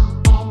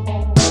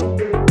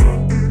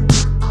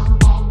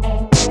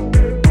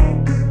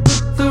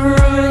 The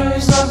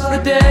ruins of the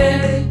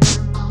day,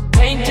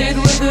 painted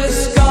with a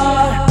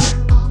scar.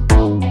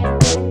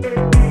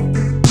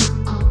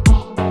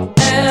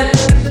 And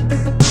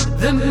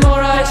the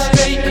more I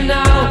straighten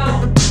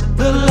out,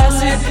 the less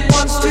it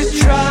wants to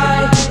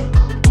try.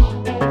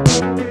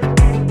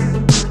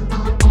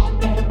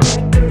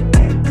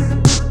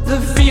 The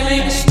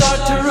feelings start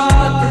to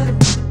rot,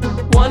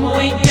 one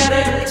week at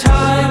a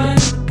time.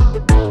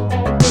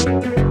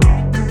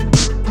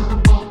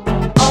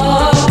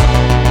 Oh,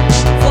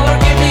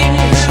 forgiving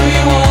who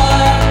you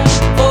are,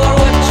 for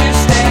what you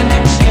stand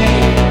and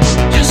gain.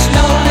 Just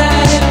know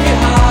that if you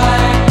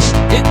hide,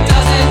 it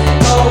doesn't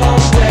go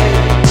away.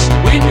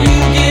 When you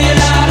get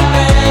out of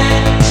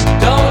bed,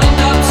 don't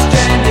end up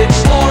stranded,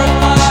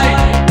 horrified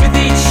with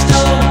each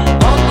stone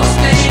on the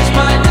stage,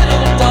 my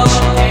little dog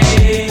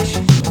cage.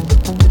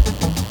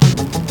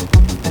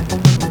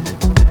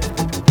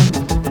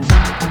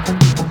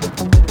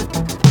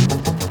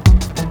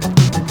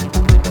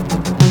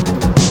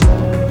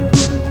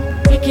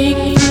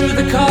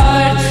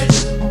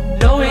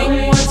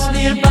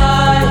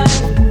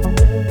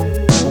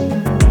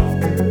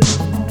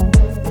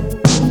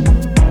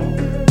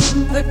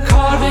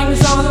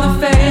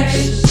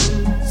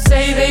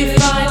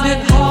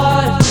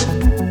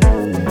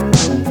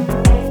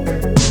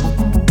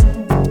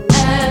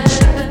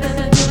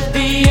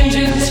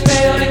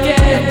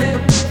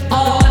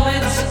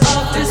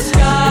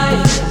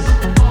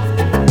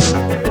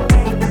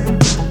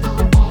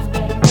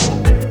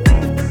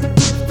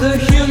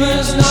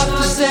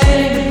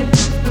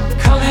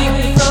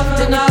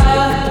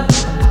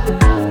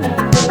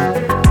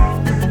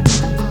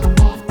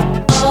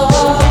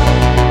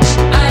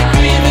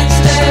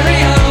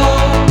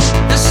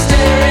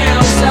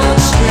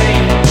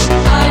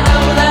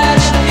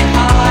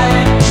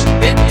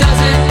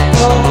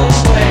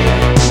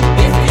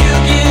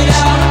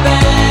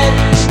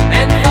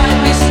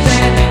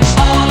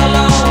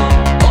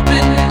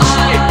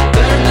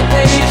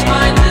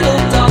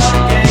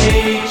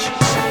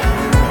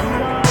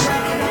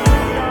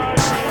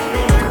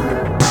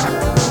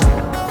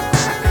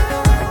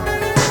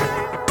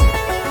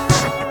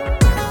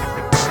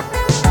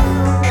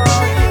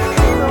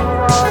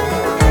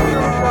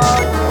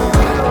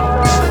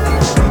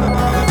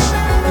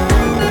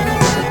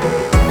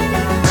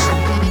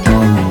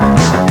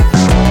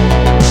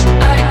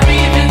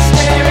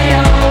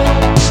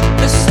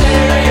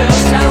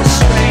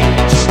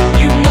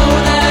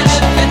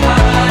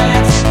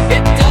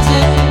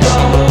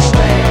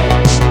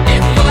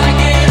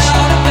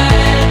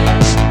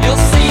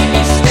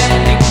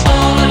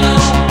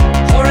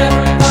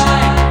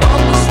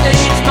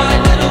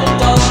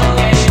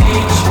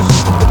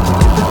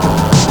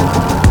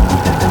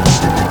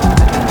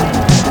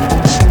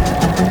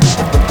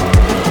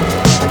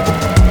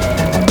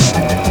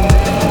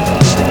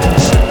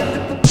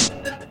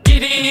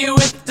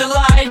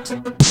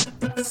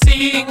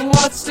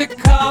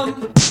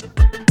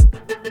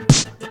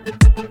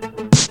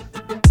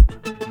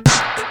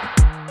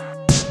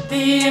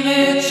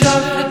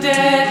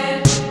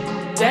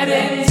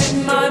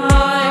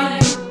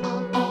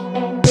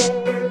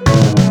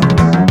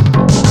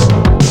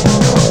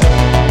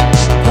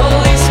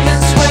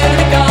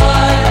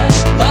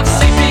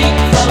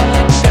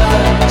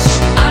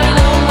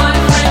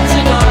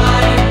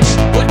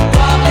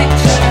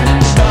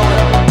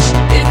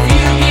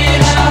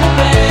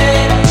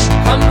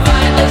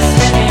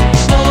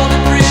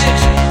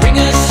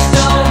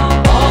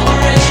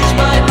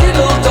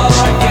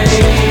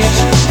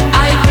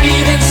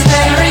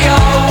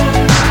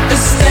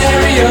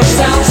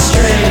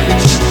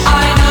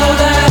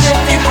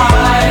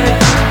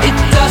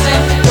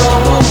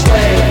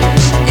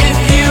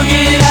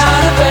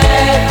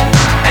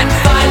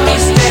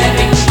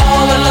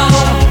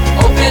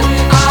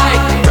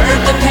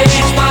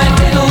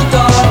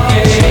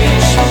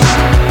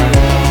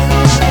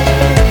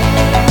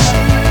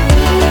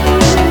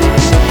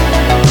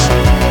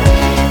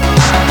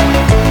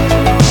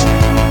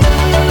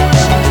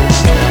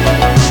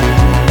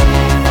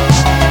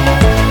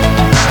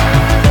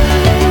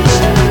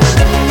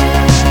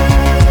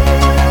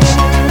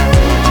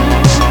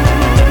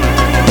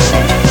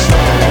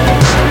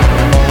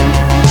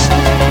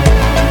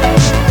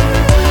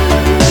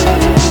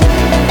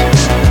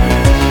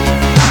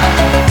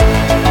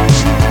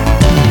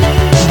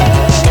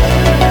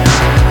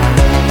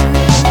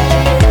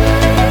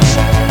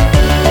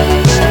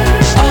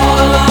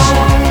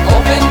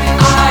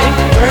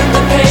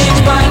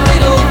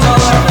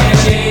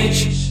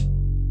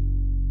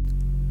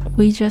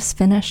 We just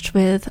finished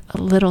with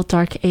A Little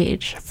Dark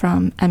Age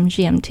from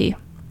MGMT.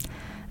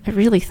 I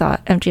really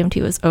thought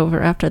MGMT was over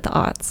after the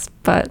aughts,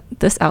 but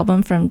this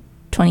album from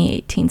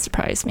 2018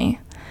 surprised me.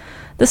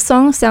 This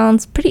song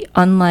sounds pretty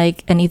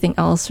unlike anything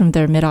else from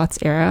their mid-aughts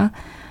era,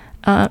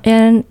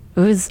 and it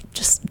was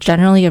just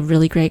generally a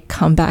really great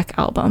comeback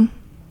album.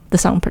 The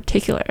song in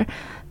particular,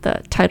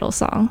 the title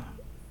song,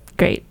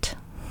 great.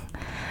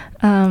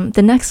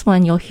 The next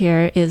one you'll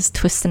hear is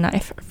Twist the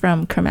Knife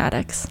from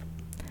Chromatics.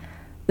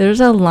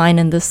 There's a line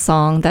in this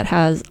song that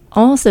has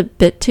almost a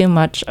bit too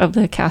much of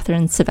the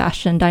Catherine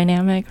Sebastian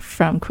dynamic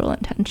from Cruel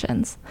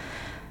Intentions.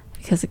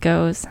 Because it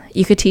goes,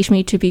 "You could teach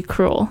me to be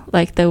cruel,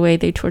 like the way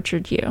they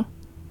tortured you."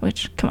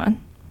 Which, come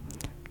on,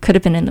 could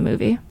have been in the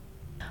movie.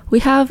 We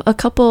have a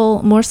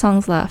couple more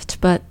songs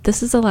left, but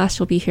this is the last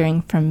you'll be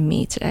hearing from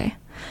me today.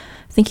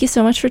 Thank you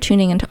so much for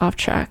tuning into Off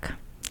Track.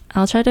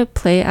 I'll try to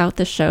play out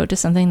the show to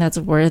something that's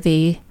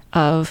worthy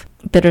of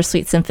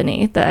Bittersweet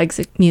Symphony, the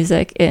exit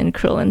music in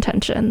Cruel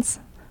Intentions.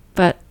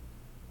 But,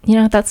 you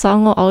know, that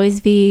song will always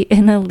be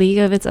in a league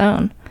of its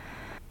own.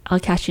 I'll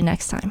catch you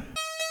next time.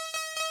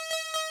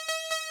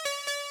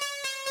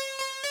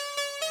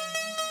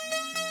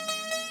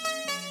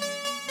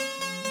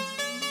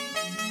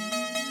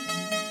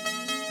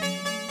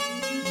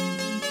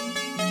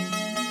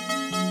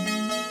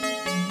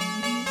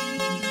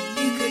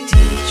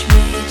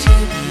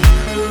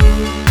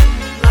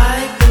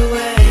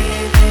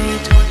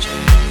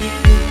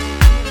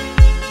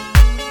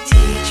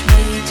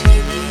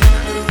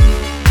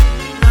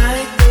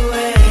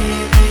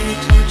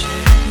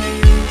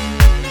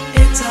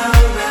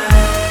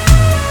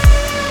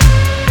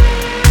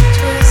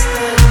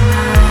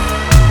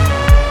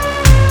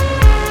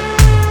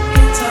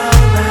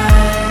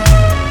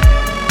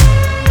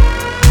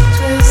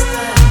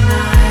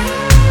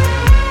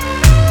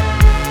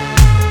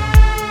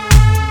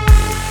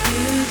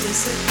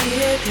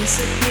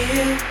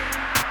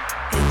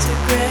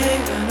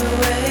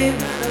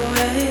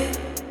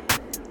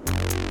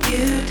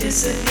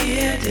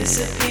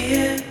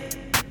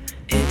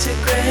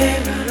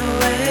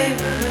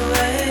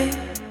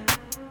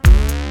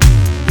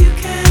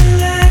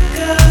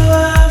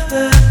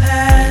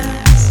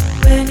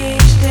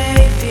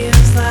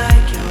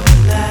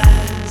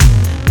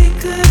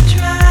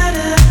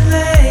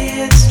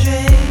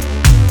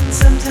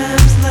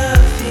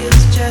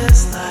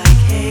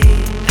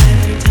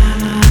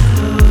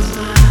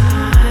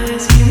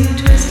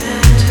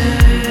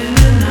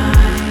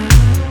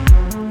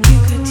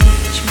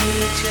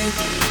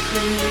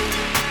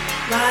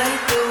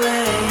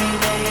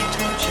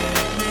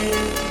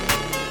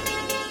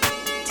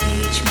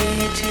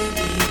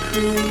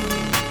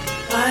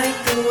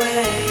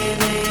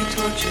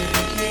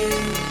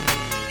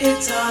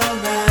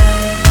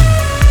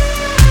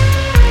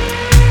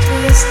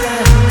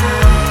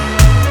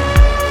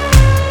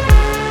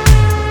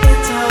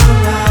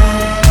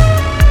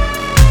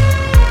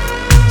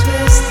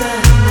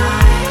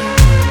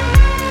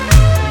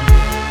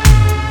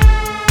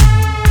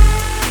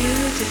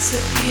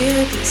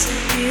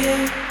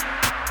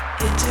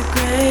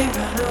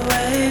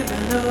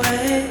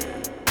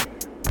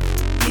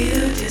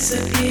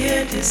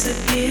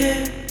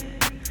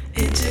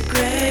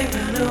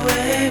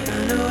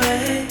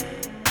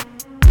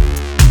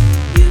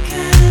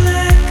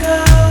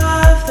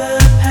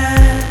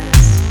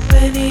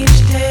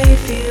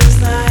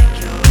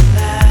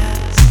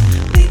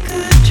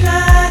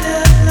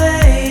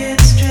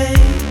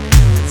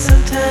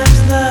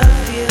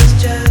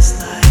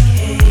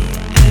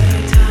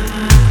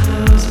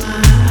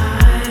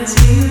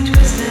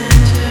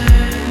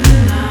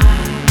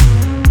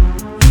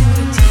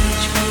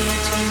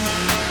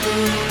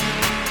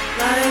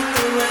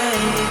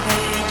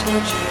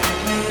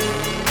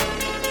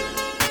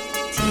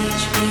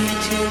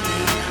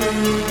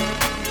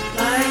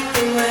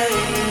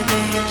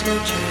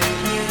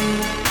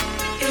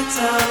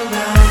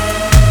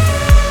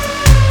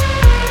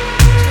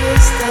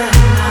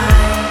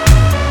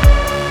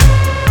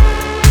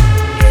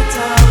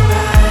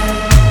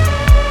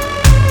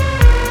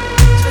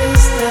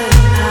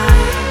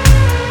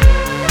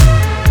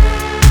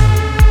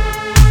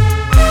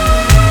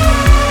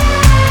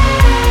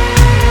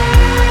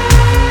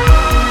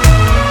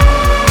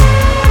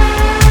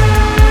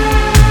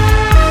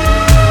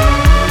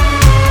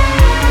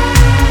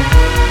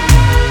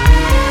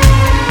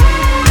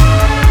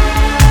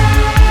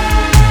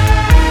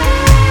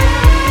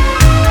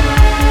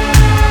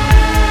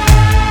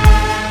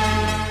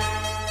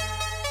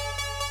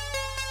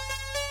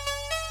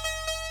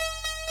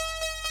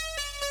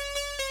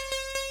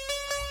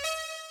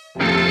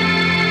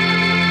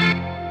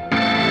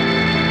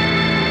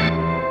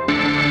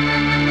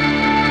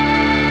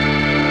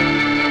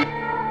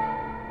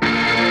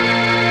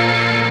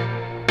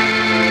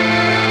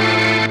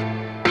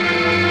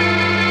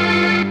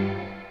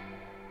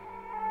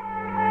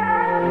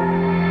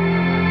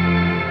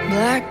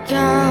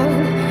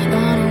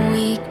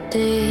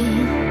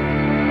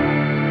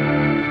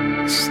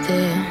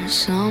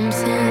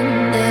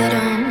 Something that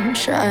I'm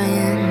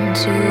trying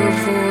to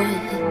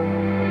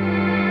avoid.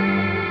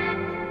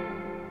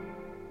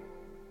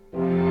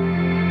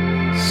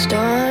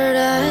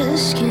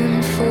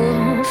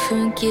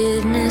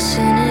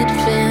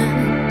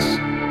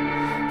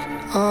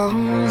 all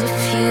the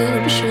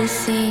future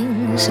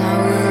things I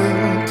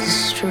will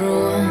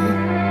destroy.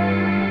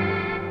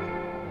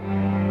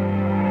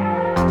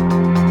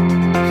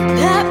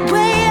 That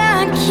way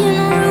I can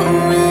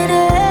ruin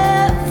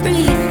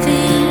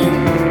everything.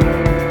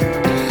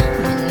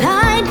 When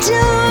I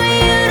do,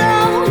 you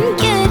don't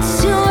get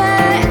to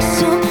act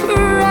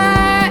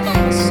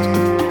surprised.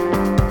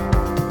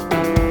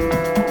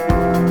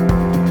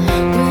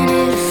 When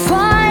it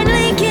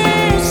finally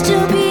gets to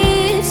be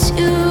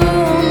too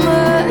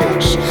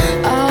much,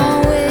 I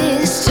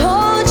always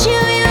told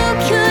you you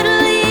could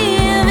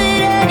leave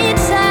at any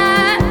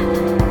time.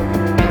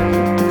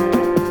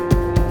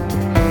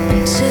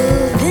 Until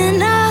then,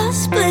 I'll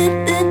split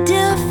the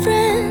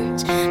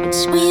difference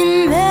between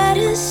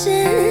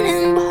medicine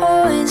and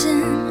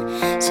poison.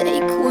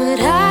 Take what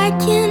I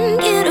can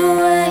get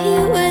away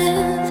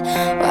with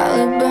while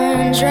it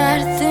burns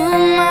right through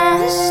my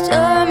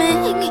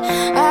stomach.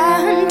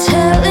 I'm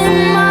telling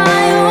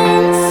my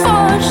own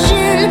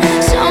fortune,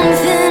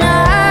 something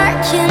I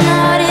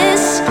cannot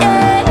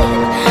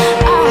escape.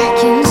 I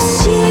can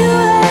see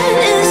where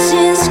this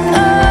is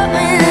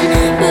going,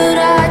 but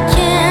I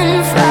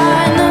can't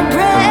find the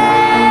break.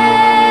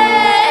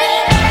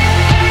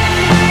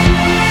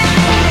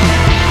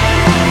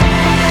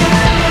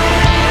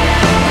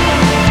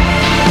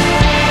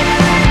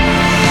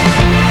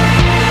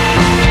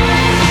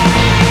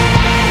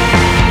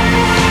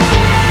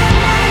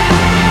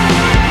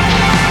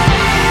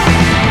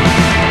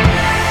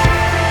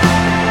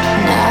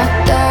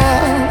 Knocked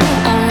out,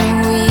 I'm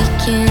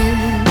weakened.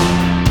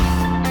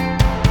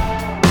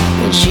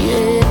 Would you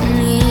hit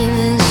me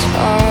this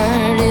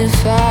hard if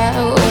I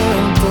were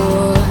a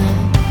boy?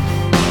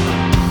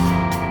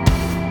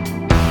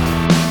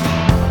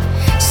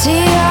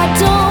 See, I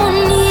don't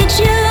need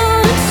you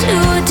to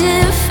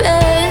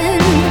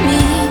defend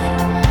me,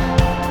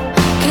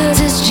 'cause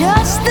it's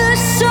just the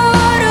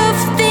sort of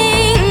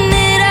thing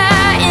that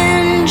I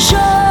enjoy.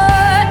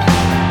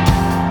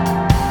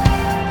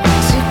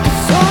 Took the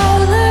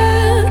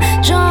follow,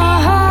 draw a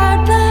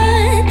hard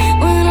line.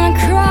 When I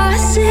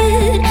cross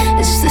it,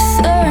 it's the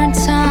third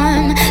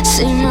time.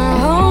 Say my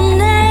own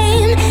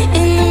name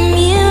in the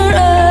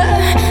mirror,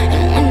 and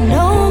when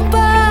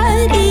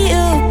nobody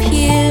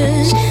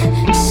appears,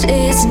 say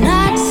it's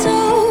not so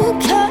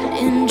cut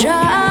and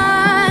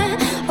dry.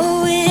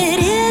 Oh, it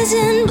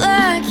isn't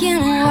black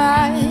and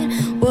white.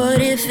 What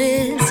if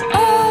it's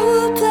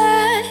all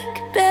black,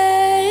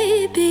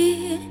 baby,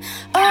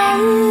 all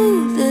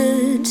the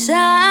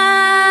time?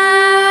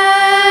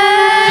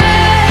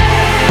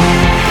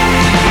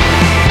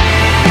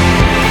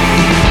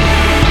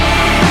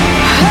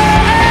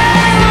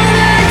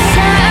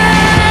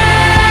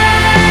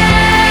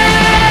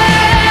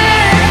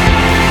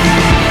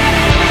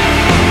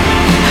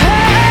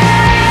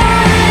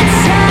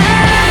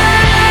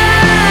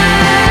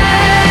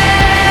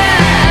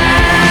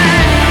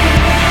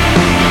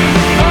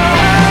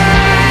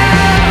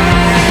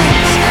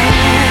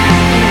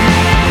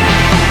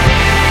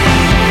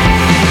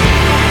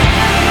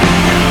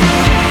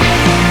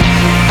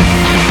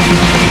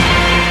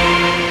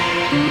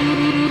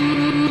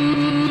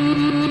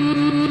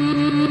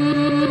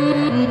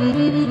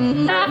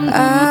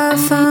 I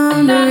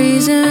found a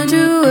reason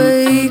to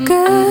wake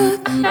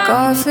up,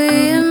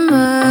 coffee in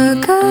my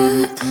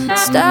cup,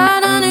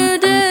 start a new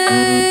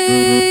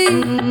day.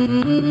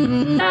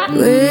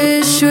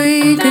 Wish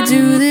we could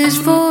do this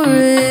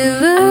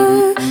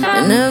forever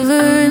and never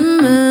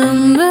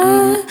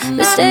remember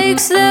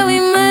mistakes that we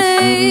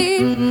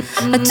made.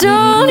 I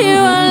told you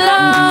I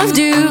loved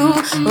you